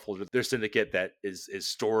really helpful to their syndicate that is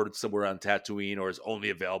stored somewhere on Tatooine, or is only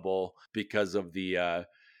available because of the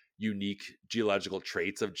unique geological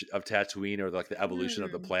traits of Tatooine, or like the evolution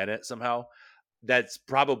of the planet somehow. That's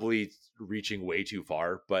probably reaching way too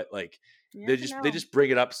far, but like they just bring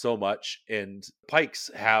it up so much. And Pikes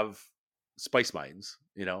have spice mines,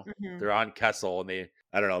 you know. They're on Kessel, and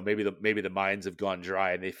I don't know, maybe the mines have gone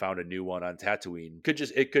dry and they found a new one on Tatooine.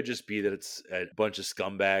 It could just be that it's a bunch of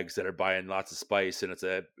scumbags that are buying lots of spice, and it's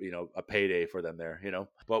a payday for them there, you know.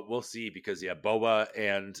 But we'll see, because Boba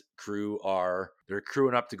and crew they're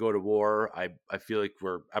crewing up to go to war. I feel like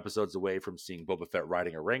we're episodes away from seeing Boba Fett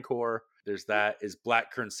riding a Rancor. There's that. Is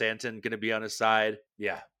Black Krrsantan going to be on his side?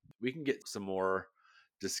 Yeah, we can get some more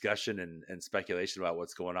discussion and speculation about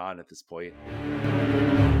what's going on at this point.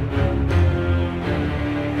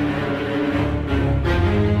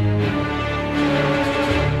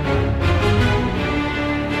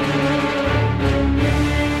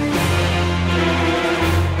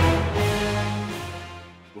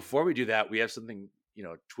 Before we do that, we have something, you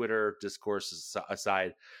know, Twitter discourse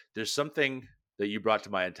aside, there's something that you brought to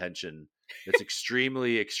my attention That's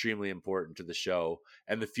extremely, extremely important to the show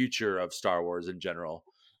and the future of Star Wars in general.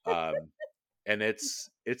 And it's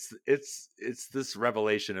this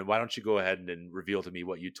revelation. And why don't you go ahead and reveal to me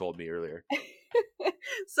what you told me earlier?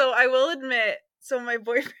 So I will admit, so my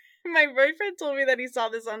boyfriend told me that he saw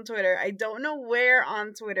this on Twitter. I don't know where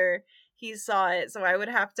on Twitter he saw it, so I would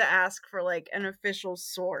have to ask for like an official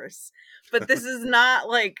source. But this is not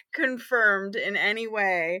like confirmed in any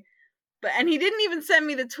way. And he didn't even send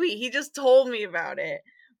me the tweet. He just told me about it.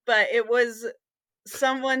 But it was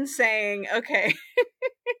someone saying, okay,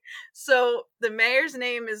 so the mayor's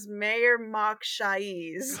name is Mayor Mok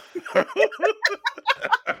Shaiz.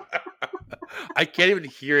 I can't even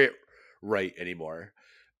hear it right anymore.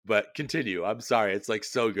 But continue. I'm sorry. It's like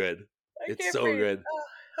so good. It's so good.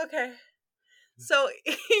 Oh, okay. So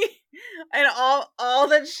and all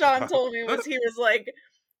that Sean told me was he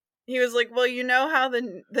was like, well, you know how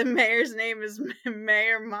the mayor's name is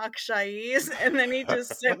Mayor Mok Shaiz, and then he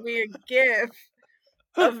just sent me a GIF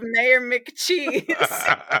of Mayor McCheese.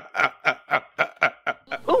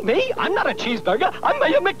 Oh, me? I'm not a cheeseburger. I'm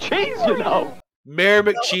Mayor McCheese, you know. Mayor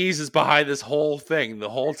McCheese is behind this whole thing the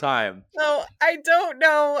whole time. So I don't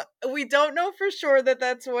know. We don't know for sure that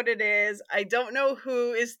that's what it is. I don't know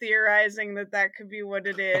who is theorizing that could be what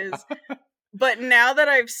it is. But now that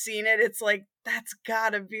I've seen it, it's like, that's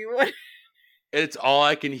gotta be what. It's all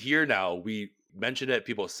I can hear now. We mentioned it.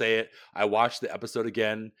 People say it. I watched the episode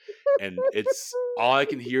again, and it's all I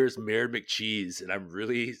can hear is Mayor McCheese. And I'm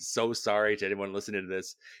really so sorry to anyone listening to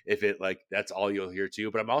this if it like that's all you'll hear too.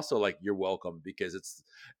 But I'm also like, you're welcome, because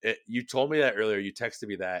you told me that earlier. You texted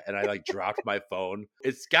me that, and I like dropped my phone.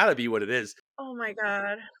 It's got to be what it is. Oh my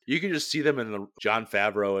god! You can just see them in the Jon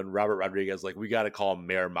Favreau and Robert Rodriguez. Like, we got to call him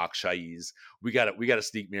Mayor Mok Shaiz. We got to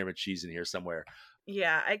sneak Mayor McCheese in here somewhere.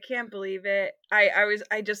 Yeah, I can't believe it.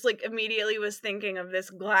 I just like immediately was thinking of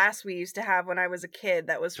this glass we used to have when I was a kid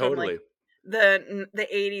that was from like the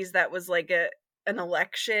 80s, that was like an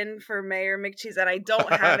election for Mayor McCheese, and I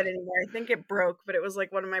don't have it anymore. I think it broke, but it was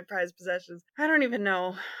like one of my prized possessions. I don't even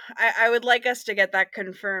know. I would like us to get that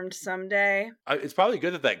confirmed someday. It's probably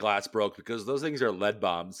good that glass broke, because those things are lead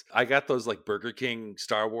bombs. I got those like Burger King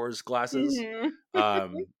Star Wars glasses.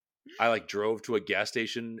 Mm-hmm. I like drove to a gas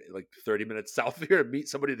station like 30 minutes south of here to meet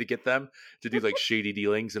somebody to get them, to do like shady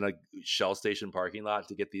dealings in a Shell station parking lot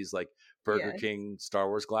to get these like Burger King Star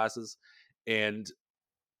Wars glasses. And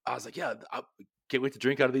I was like, yeah, I can't wait to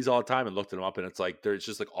drink out of these all the time, and looked them up, and it's like, there's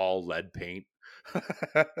just like all lead paint.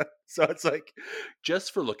 So it's like,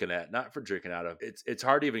 just for looking at, not for drinking out of. It's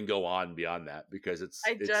hard to even go on beyond that, because it's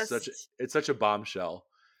such a bombshell.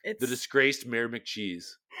 The disgraced Mayor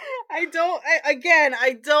McCheese. I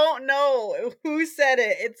don't know who said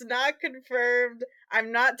it. It's not confirmed.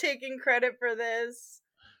 I'm not taking credit for this.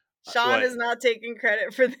 Sean is not taking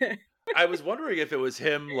credit for this. I was wondering if it was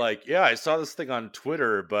him, like, yeah, I saw this thing on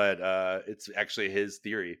Twitter, but it's actually his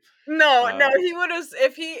theory. No, he would have,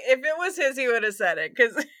 if it was his, he would have said it,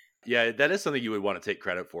 because yeah, that is something you would want to take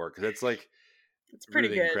credit for, because it's like, it's pretty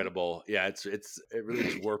really good. Incredible. Yeah, it really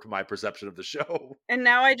just warped my perception of the show. And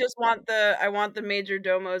now I just want the Major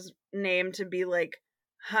Domo's name to be like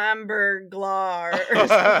Hamburglar.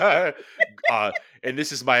 And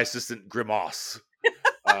this is my assistant Grimace.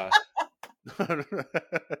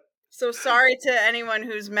 So sorry to anyone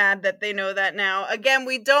who's mad that they know that now. Again,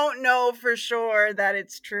 we don't know for sure that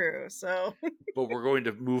it's true. So, but we're going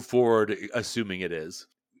to move forward assuming it is.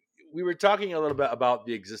 We were talking a little bit about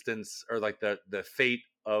the existence, or like the fate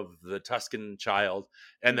of the Tusken child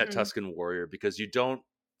and that Tusken warrior, because you don't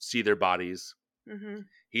see their bodies. Mm-hmm.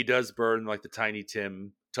 He does burn like the Tiny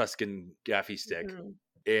Tim Tusken gaffy stick. Mm-hmm.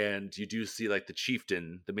 And you do see like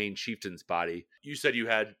the main chieftain's body. You said you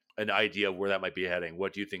had an idea of where that might be heading.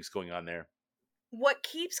 What do you think's going on there? What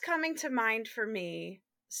keeps coming to mind for me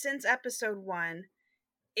since episode 1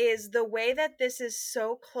 is the way that this is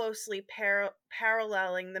so closely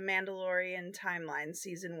paralleling the Mandalorian timeline,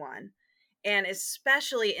 season 1. And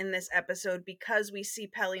especially in this episode, because we see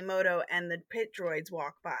Pelimoto and the pit droids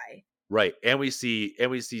walk by. Right. And we see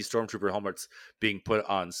stormtrooper helmets being put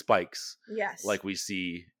on spikes. Yes. Like we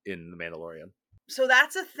see in The Mandalorian. So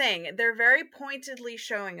that's a thing. They're very pointedly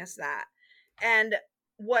showing us that. And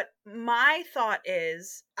what my thought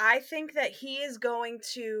is, I think that he is going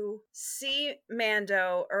to see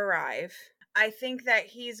Mando arrive. I think that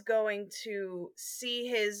he's going to see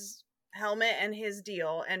his helmet and his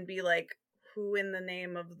deal and be like, who in the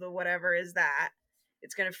name of the whatever is that?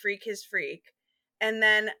 It's going to freak his freak. And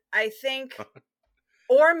then I think,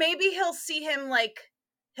 or maybe he'll see him like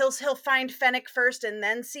he'll find Fennec first and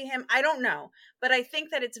then see him. I don't know, but I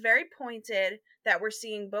think that it's very pointed that we're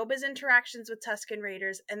seeing Boba's interactions with Tusken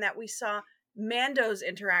Raiders and that we saw Mando's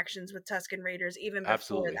interactions with Tusken Raiders even before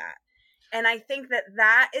Absolutely. that. And I think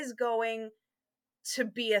that is going to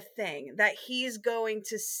be a thing, that he's going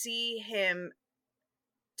to see him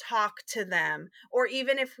talk to them, or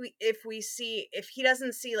even if he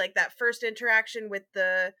doesn't see like that first interaction with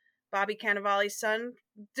the Bobby Cannavale's son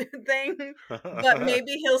thing, but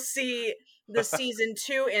maybe he'll see the season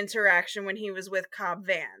 2 interaction when he was with Cobb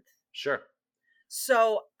Vanth. Sure.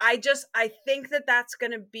 So I think that that's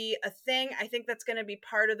going to be a thing. I think that's going to be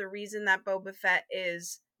part of the reason that Boba Fett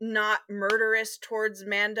is not murderous towards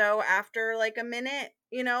Mando after like a minute,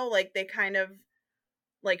 you know, like they kind of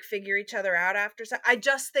like figure each other out after. So I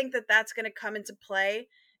just think that that's going to come into play.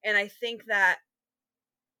 And I think that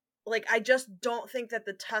like, I just don't think that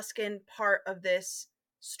the Tusken part of this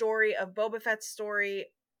story, of Boba Fett's story,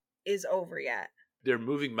 is over yet. They're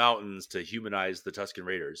moving mountains to humanize the Tusken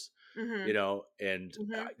Raiders, you know, and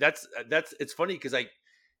that's it's funny because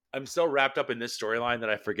I'm so wrapped up in this storyline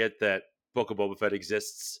that I forget that Book of Boba Fett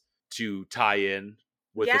exists to tie in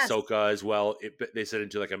with Ahsoka as well. They set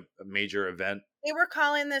into like a major event. They were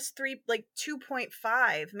calling this 2.5,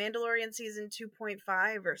 Mandalorian season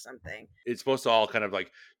 2.5 or something. It's supposed to all kind of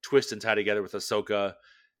like twist and tie together with Ahsoka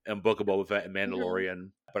and Book of Boba Fett and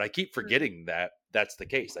Mandalorian. But I keep forgetting that that's the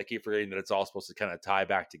case. I keep forgetting that it's all supposed to kind of tie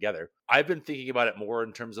back together. I've been thinking about it more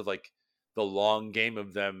in terms of like the long game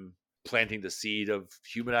of them planting the seed of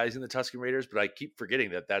humanizing the Tusken Raiders. But I keep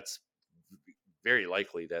forgetting that that's very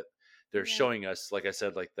likely that they're showing us, like I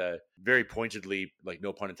said, like the very pointedly, like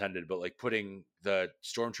no pun intended, but like putting the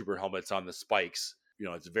stormtrooper helmets on the spikes. You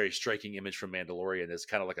know, it's a very striking image from Mandalorian. It's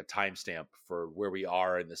kind of like a timestamp for where we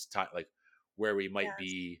are in this time, like where we might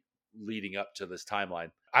be leading up to this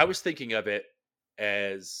timeline. I was thinking of it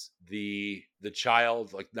as the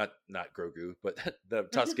child, like not Grogu, but the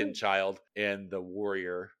Tusken child and the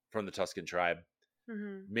warrior from the Tusken tribe.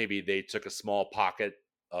 Maybe they took a small pocket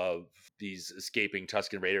of these escaping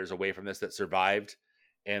Tusken Raiders away from this that survived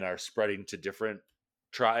and are spreading to different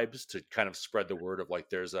tribes to kind of spread the word of like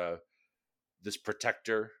there's this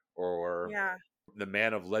protector or the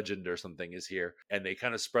man of legend or something is here, and they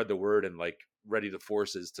kind of spread the word and like ready the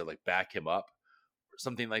forces to like back him up or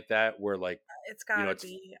something like that, where like it's gotta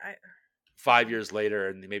be 5 years later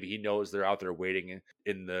and maybe he knows they're out there waiting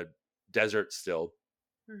in the desert still,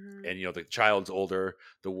 and you know the child's older,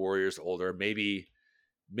 the warrior's older.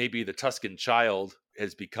 Maybe the Tusken child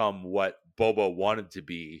has become what Boba wanted to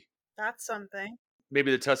be. That's something. Maybe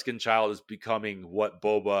the Tusken child is becoming what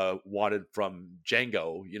Boba wanted from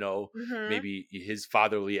Jango, you know? Maybe his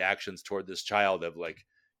fatherly actions toward this child have like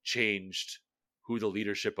changed who the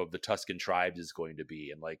leadership of the Tusken tribes is going to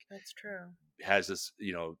be. And like, that's true. Has this,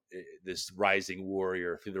 you know, this rising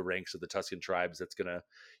warrior through the ranks of the Tusken tribes that's going to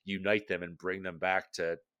unite them and bring them back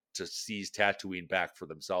to seize Tatooine back for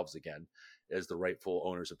themselves again as the rightful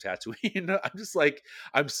owners of Tatooine.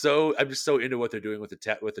 I'm just so into what they're doing with the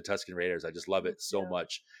Tusken Raiders. I just love it so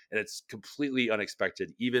much, and it's completely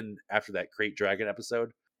unexpected, even after that Krayt Dragon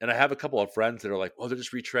episode. And I have a couple of friends that are like, "Well, they're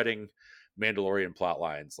just retreading Mandalorian plot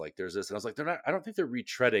lines. Like, there's this," and I was like, "They're not. I don't think they're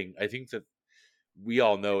retreading. I think that we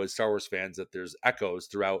all know as Star Wars fans that there's echoes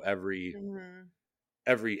throughout every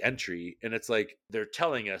entry, and it's like they're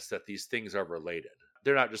telling us that these things are related."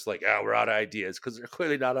 They're not just like, we're out of ideas, because they're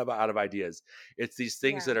clearly not out of ideas. It's these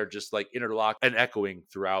things that are just like interlocked and echoing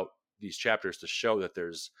throughout these chapters to show that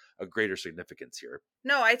there's a greater significance here.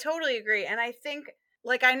 No, I totally agree. And I think,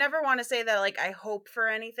 like, I never want to say that, like, I hope for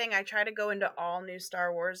anything. I try to go into all new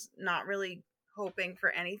Star Wars not really hoping for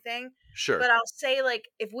anything. Sure. But I'll say, like,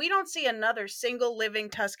 if we don't see another single living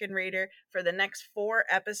Tusken Raider for the next 4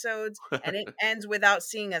 episodes and it ends without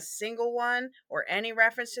seeing a single one or any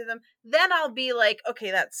reference to them, then I'll be like,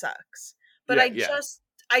 okay, that sucks. But I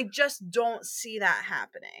just don't see that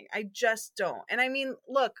happening. I just don't. And I mean,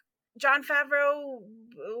 look, Jon Favreau,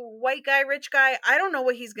 white guy, rich guy, I don't know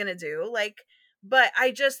what he's going to do. Like, but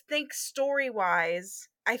I just think story-wise,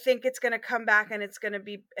 I think it's going to come back and it's going to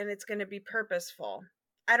be purposeful.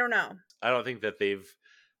 I don't know. I don't think that they've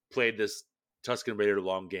played this Tusken Raider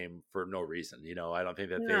long game for no reason. You know, I don't think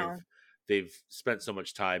that they've spent so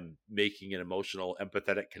much time making an emotional,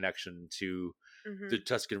 empathetic connection to the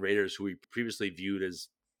Tusken Raiders, who we previously viewed as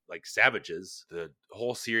like savages. The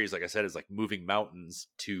whole series, like I said, is like moving mountains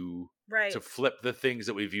to flip the things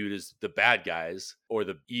that we viewed as the bad guys or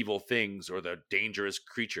the evil things or the dangerous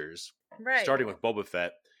creatures. Right. Starting with Boba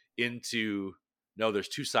Fett into, no, there's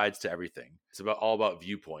 2 sides to everything. It's all about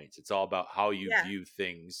viewpoints. It's all about how you view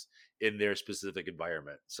things in their specific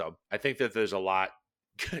environment. So I think that there's a lot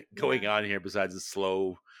going on here besides a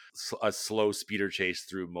slow speeder chase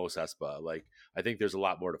through Mos Espa. Like, I think there's a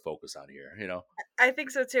lot more to focus on here, you know? I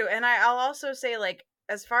think so too. And I'll also say, like,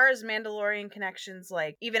 as far as Mandalorian connections,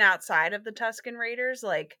 like, even outside of the Tusken Raiders,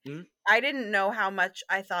 like, I didn't know how much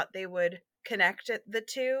I thought they would connect the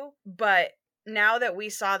two, but now that we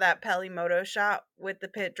saw that Pelimoto shot with the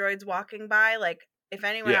pit droids walking by, like, if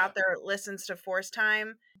anyone out there listens to Force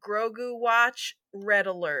Time, Grogu watch, red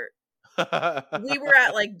alert. We were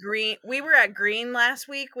at green last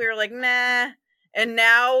week. We were like, nah. And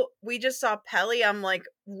now we just saw Pelly. I'm like,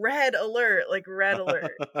 red alert.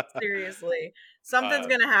 Seriously. Something's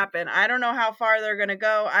going to happen. I don't know how far they're going to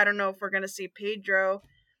go. I don't know if we're going to see Pedro.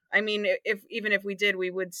 I mean, even if we did,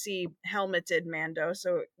 we would see helmeted Mando.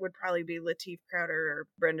 So it would probably be Lateef Crowder or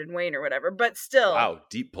Brendan Wayne or whatever. But still. Wow.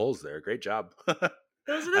 Deep pulls there. Great job.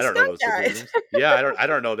 Those are the stunt guys. Yeah, I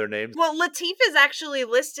don't know their names. Well, Lateef is actually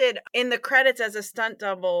listed in the credits as a stunt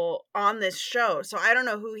double on this show, so I don't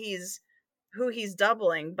know who he's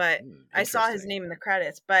doubling, but I saw his name in the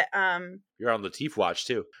credits. But you're on Lateef watch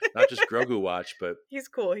too, not just Grogu watch, but he's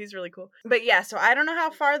cool. He's really cool. But yeah, so I don't know how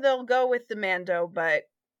far they'll go with the Mando, but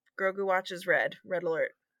Grogu watch is red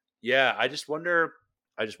alert. Yeah, I just wonder.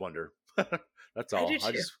 That's all.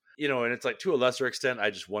 I just and it's like, to a lesser extent, I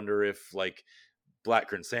just wonder if, like,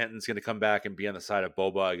 Black Krrsantan's going to come back and be on the side of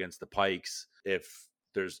Boba against the Pikes, if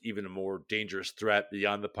there's even a more dangerous threat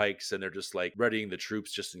beyond the Pikes and they're just like readying the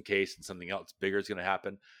troops just in case and something else bigger is going to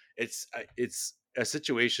happen. It's a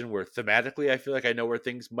situation where thematically I feel like I know where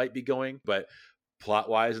things might be going, but plot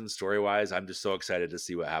wise and story wise, I'm just so excited to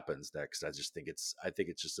see what happens next. I think it's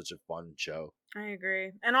just such a fun show. I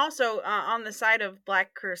agree. And also on the side of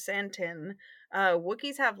Black Krrsantan,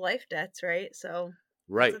 Wookiees have life debts, right? So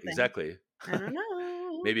right, exactly. I don't know.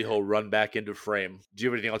 Maybe he'll run back into frame. Do you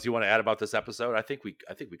have anything else you want to add about this episode? I think we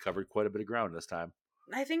covered quite a bit of ground this time.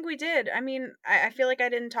 I think we did. I mean, I feel like I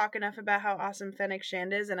didn't talk enough about how awesome Fennec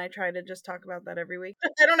Shand is, and I try to just talk about that every week.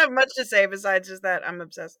 I don't have much to say besides just that I'm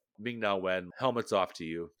obsessed. Ming-Na Wen, helmet's off to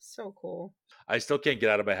you. So cool. I still can't get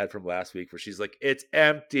out of my head from last week where she's like, it's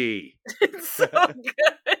empty. It's so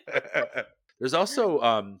good. There's also,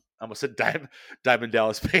 I almost said Diamond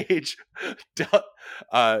Dallas Page.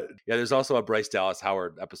 There's also a Bryce Dallas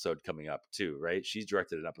Howard episode coming up too, right? She's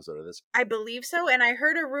directed an episode of this. I believe so, and I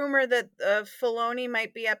heard a rumor that Filoni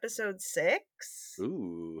might be episode 6.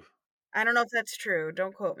 Ooh. I don't know if that's true.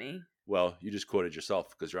 Don't quote me. Well, you just quoted yourself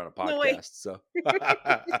because you're on a podcast, so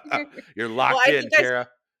you're locked in, Kara.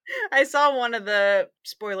 I saw one of the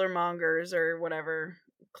spoiler mongers or whatever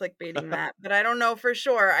clickbaiting that, but I don't know for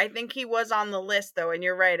sure. I think he was on the list though, and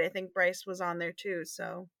you're right. I think Bryce was on there too,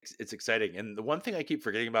 so it's exciting. And the one thing I keep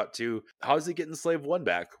forgetting about too, how is he getting Slave One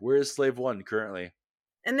back? Where is Slave One currently?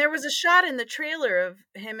 And there was a shot in the trailer of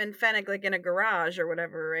him and Fennec like in a garage or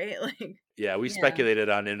whatever, right? Like, yeah, we speculated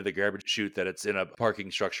on Into the Garbage Chute that it's in a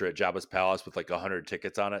parking structure at Jabba's palace with like 100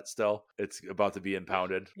 tickets on it still. It's about to be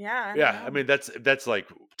impounded. Yeah. I mean, that's like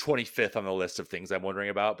 25th on the list of things I'm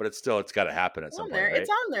wondering about, but it's got to happen at some point, right? It's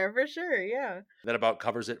on there for sure, yeah. That about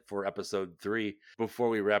covers it for episode 3. Before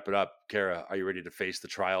we wrap it up, Kara, are you ready to face the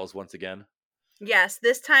trials once again? Yes,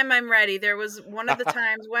 this time I'm ready. There was one of the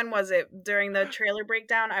times, when was it? During the trailer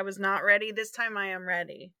breakdown, I was not ready. This time I am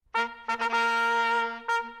ready.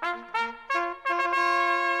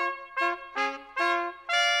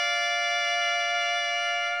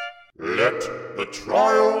 Let the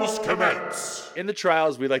trials commence. In the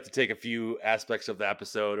trials, we like to take a few aspects of the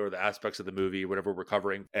episode or the aspects of the movie, whatever we're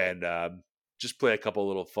covering, and just play a couple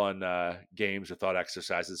little fun games or thought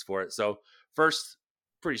exercises for it. So first,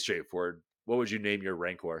 pretty straightforward. What would you name your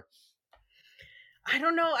Rancor? I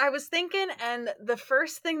don't know. I was thinking, and the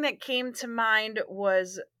first thing that came to mind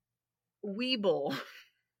was Weeble.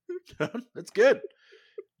 That's good.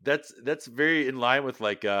 That's very in line with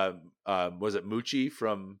like was it Moochie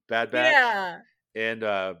from Bad Batch? Yeah. And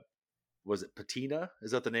was it Patina? Is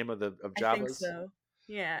that the name of Jabba's? I think so.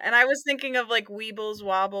 Yeah. And I was thinking of like Weebles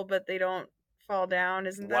wobble, but they don't fall down.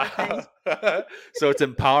 Isn't that a thing? So it's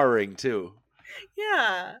empowering too.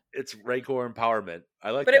 Yeah. It's Rancor empowerment.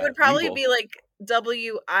 I like but that. It would probably Weeble. be like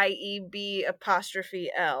WIEB''L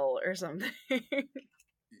or something.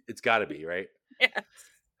 It's got to be, right? Yes.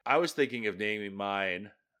 I was thinking of naming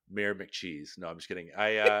mine Mayor McCheese. No, I'm just kidding.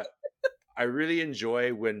 I really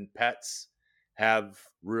enjoy when pets have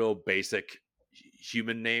real basic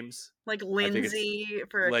human names. Like Lindsay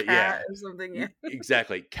for a cat or something. Yeah.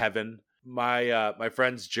 Exactly. Kevin. My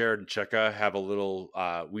friends Jared and Cheka have a little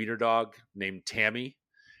wiener dog named Tammy,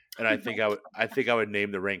 And I think I would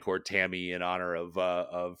name the Rancor Tammy in honor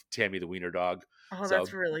of Tammy the Wiener Dog. Oh, So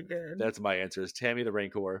that's really good. that's my answer, is Tammy the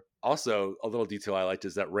Rancor. Also, a little detail I liked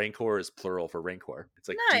is that Rancor is plural for Rancor. It's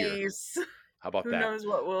like deer. Nice. How about Who that? knows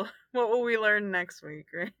what will we learn next week,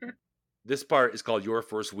 right? This part is called Your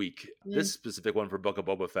First Week. Mm. This specific one for Book of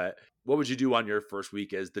Boba Fett. What would you do on your first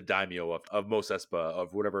week as the daimyo of Mos Espa,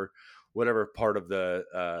 of whatever part of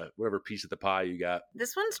the whatever piece of the pie you got?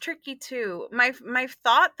 This one's tricky too. My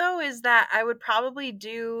thought though is that I would probably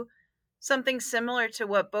do something similar to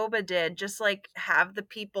what Boba did, just like have the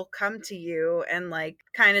people come to you and like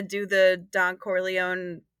kind of do the Don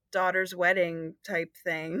Corleone daughter's wedding type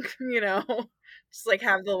thing, you know? Just like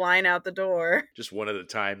have the line out the door. Just one at a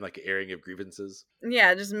time, like airing of grievances.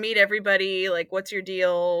 Yeah, just meet everybody, like what's your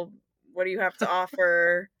deal? What do you have to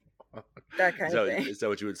offer? That kind of thing. Is that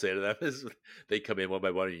what you would say to them? Is they come in one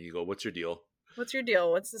by one and you go, "What's your deal? What's your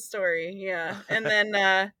deal? What's the story?" Yeah. And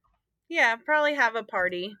then yeah, probably have a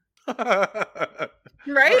party. Right?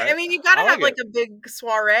 Right. I mean, you gotta I have like like a big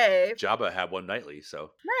soiree. Jabba had one nightly,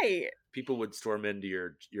 so Right. people would storm into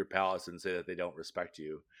your palace and say that they don't respect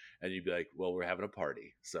you, and you'd be like, "Well, we're having a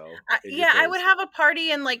party." So Yeah, I would have a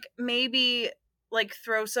party and like maybe like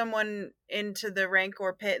throw someone into the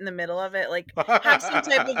Rancor pit in the middle of it, like have some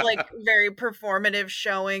type of like very performative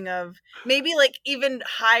showing of maybe like even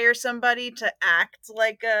hire somebody to act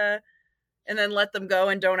like a, and then let them go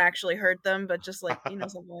and don't actually hurt them, but just like, you know,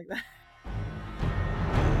 something like that.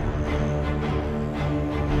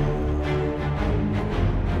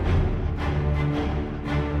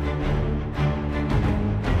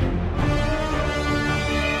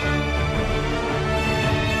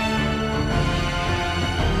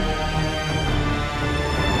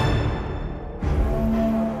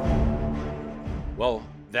 Well,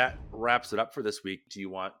 that wraps it up for this week. Do you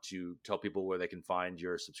want to tell people where they can find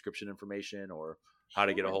your subscription information or how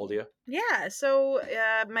to get a hold of you? Yeah, so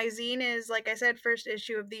my zine is, like I said, first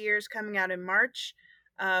issue of the year is coming out in March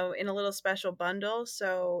in a little special bundle.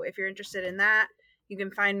 So if you're interested in that, you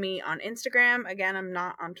can find me on Instagram. Again, I'm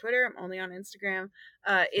not on Twitter. I'm only on Instagram.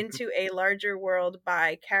 Into a Larger World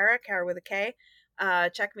by Kara with a K.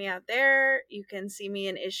 Check me out there. You can see me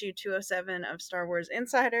in issue 207 of Star Wars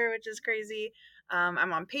Insider, which is crazy.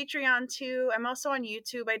 I'm on Patreon too. I'm also on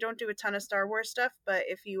YouTube. I don't do a ton of Star Wars stuff, but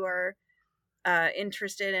if you are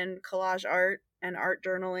interested in collage art and art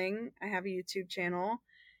journaling, I have a YouTube channel.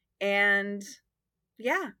 And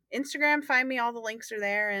yeah, Instagram, find me. All the links are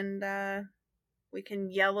there, and we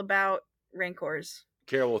can yell about Rancors.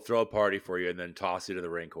 Kara will throw a party for you and then toss you to the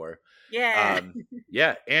Rancor. Yeah.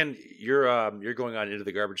 Yeah, and you're going on Into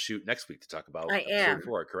the Garbage Chute next week to talk about I am. episode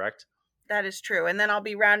 4, correct? That is true. And then I'll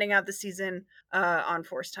be rounding out the season on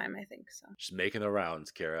Force Time, I think. So Just making the rounds,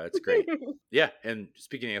 Kara. It's great. Yeah, and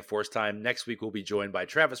speaking of Force Time, next week we'll be joined by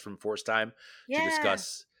Travis from Force Time to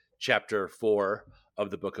discuss Chapter 4 of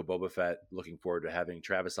the Book of Boba Fett. Looking forward to having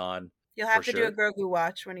Travis on. You'll have for to sure. do a Grogu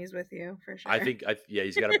watch when he's with you, for sure. I think,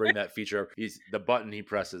 he's got to bring that feature. He's the button he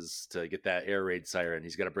presses to get that air raid siren.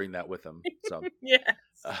 He's got to bring that with him. So, Yes.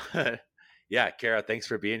 yeah, Kara, thanks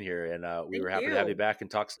for being here, and we Thank were happy to have you. you back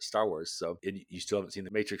and talk Star Wars. So, and you still haven't seen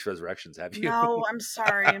the Matrix Resurrections, have you? No, I'm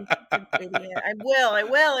sorry. I'm such an idiot. I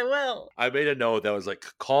will. I made a note that was like,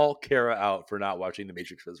 call Kara out for not watching the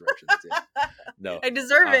Matrix Resurrections. Yeah. No, I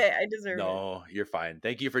deserve it. I deserve it. no, you're fine.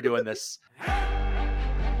 Thank you for doing this.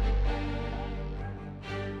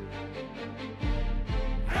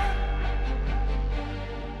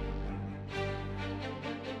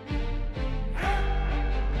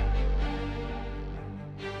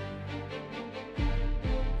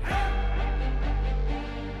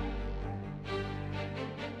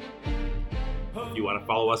 If you want to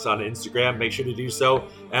follow us on Instagram, make sure to do so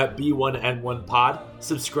at B1N1Pod.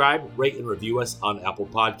 Subscribe, rate, and review us on Apple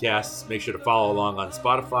Podcasts. Make sure to follow along on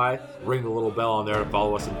Spotify. Ring the little bell on there to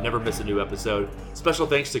follow us and never miss a new episode. Special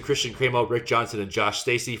thanks to Christian Cramo, Rick Johnson, and Josh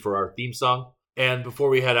Stacy for our theme song. And before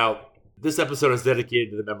we head out, this episode is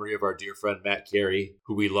dedicated to the memory of our dear friend Matt Carey,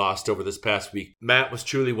 who we lost over this past week. Matt was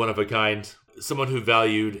truly one of a kind, someone who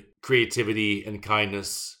valued creativity and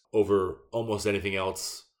kindness over almost anything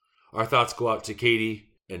else. Our thoughts go out to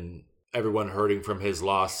Katie and everyone hurting from his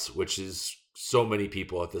loss, which is so many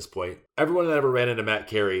people at this point. Everyone that ever ran into Matt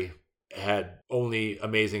Carey had only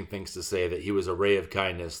amazing things to say, that he was a ray of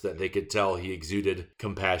kindness, that they could tell he exuded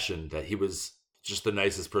compassion, that he was just the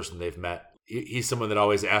nicest person they've met. He's someone that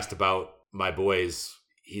always asked about my boys.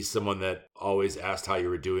 He's someone that always asked how you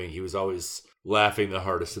were doing. He was always laughing the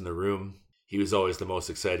hardest in the room. He was always the most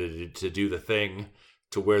excited to do the thing,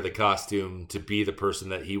 to wear the costume, to be the person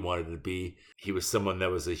that he wanted to be. He was someone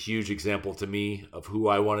that was a huge example to me of who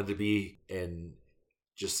I wanted to be, and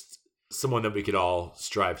just someone that we could all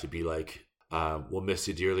strive to be like. We'll miss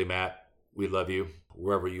you dearly, Matt. We love you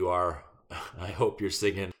wherever you are. I hope you're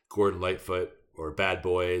singing Gordon Lightfoot or Bad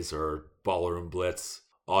Boys or Ballroom Blitz,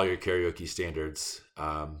 all your karaoke standards.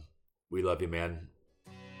 We love you, man.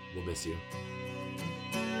 We'll miss you.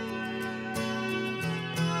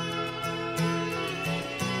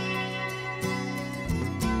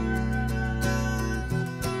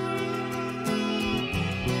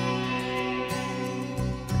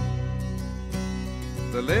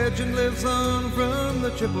 The legend lives on from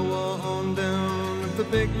the Chippewa on down at the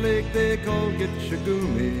big lake they call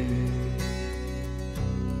Gitchagumi.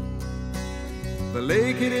 The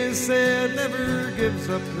lake, it is said, never gives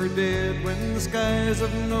up her dead when the skies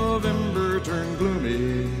of November turn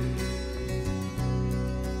gloomy.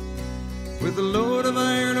 With a load of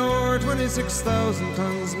iron ore, 26,000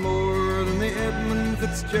 tons more than the Edmund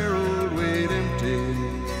Fitzgerald weighed empty.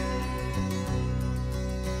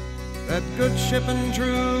 That good ship and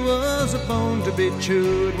true was a bone to be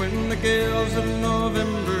chewed when the gales of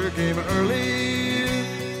November came early.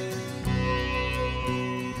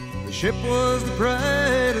 The ship was the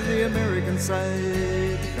pride of the American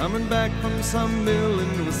side, coming back from some mill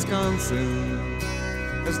in Wisconsin.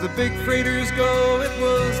 As the big freighters go, it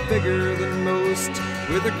was bigger than most,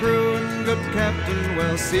 with a crew and good captain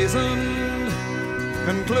well seasoned,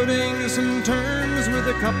 concluding some terms with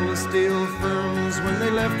a couple of steel firms when they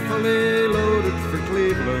left fully loaded for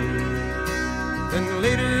Cleveland. Then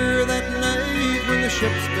later that night when the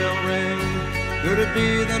ship's bell rang, could it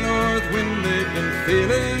be the north wind they'd been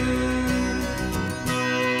feeling?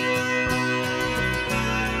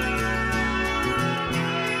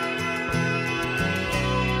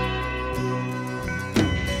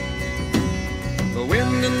 The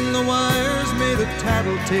wind in the wires made a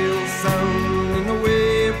tattletale sound, and the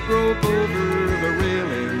wave broke over the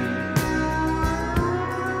railing.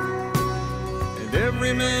 And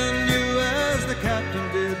every man knew, as the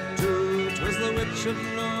captain did too, 'twas the witch of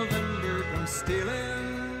November come stealing.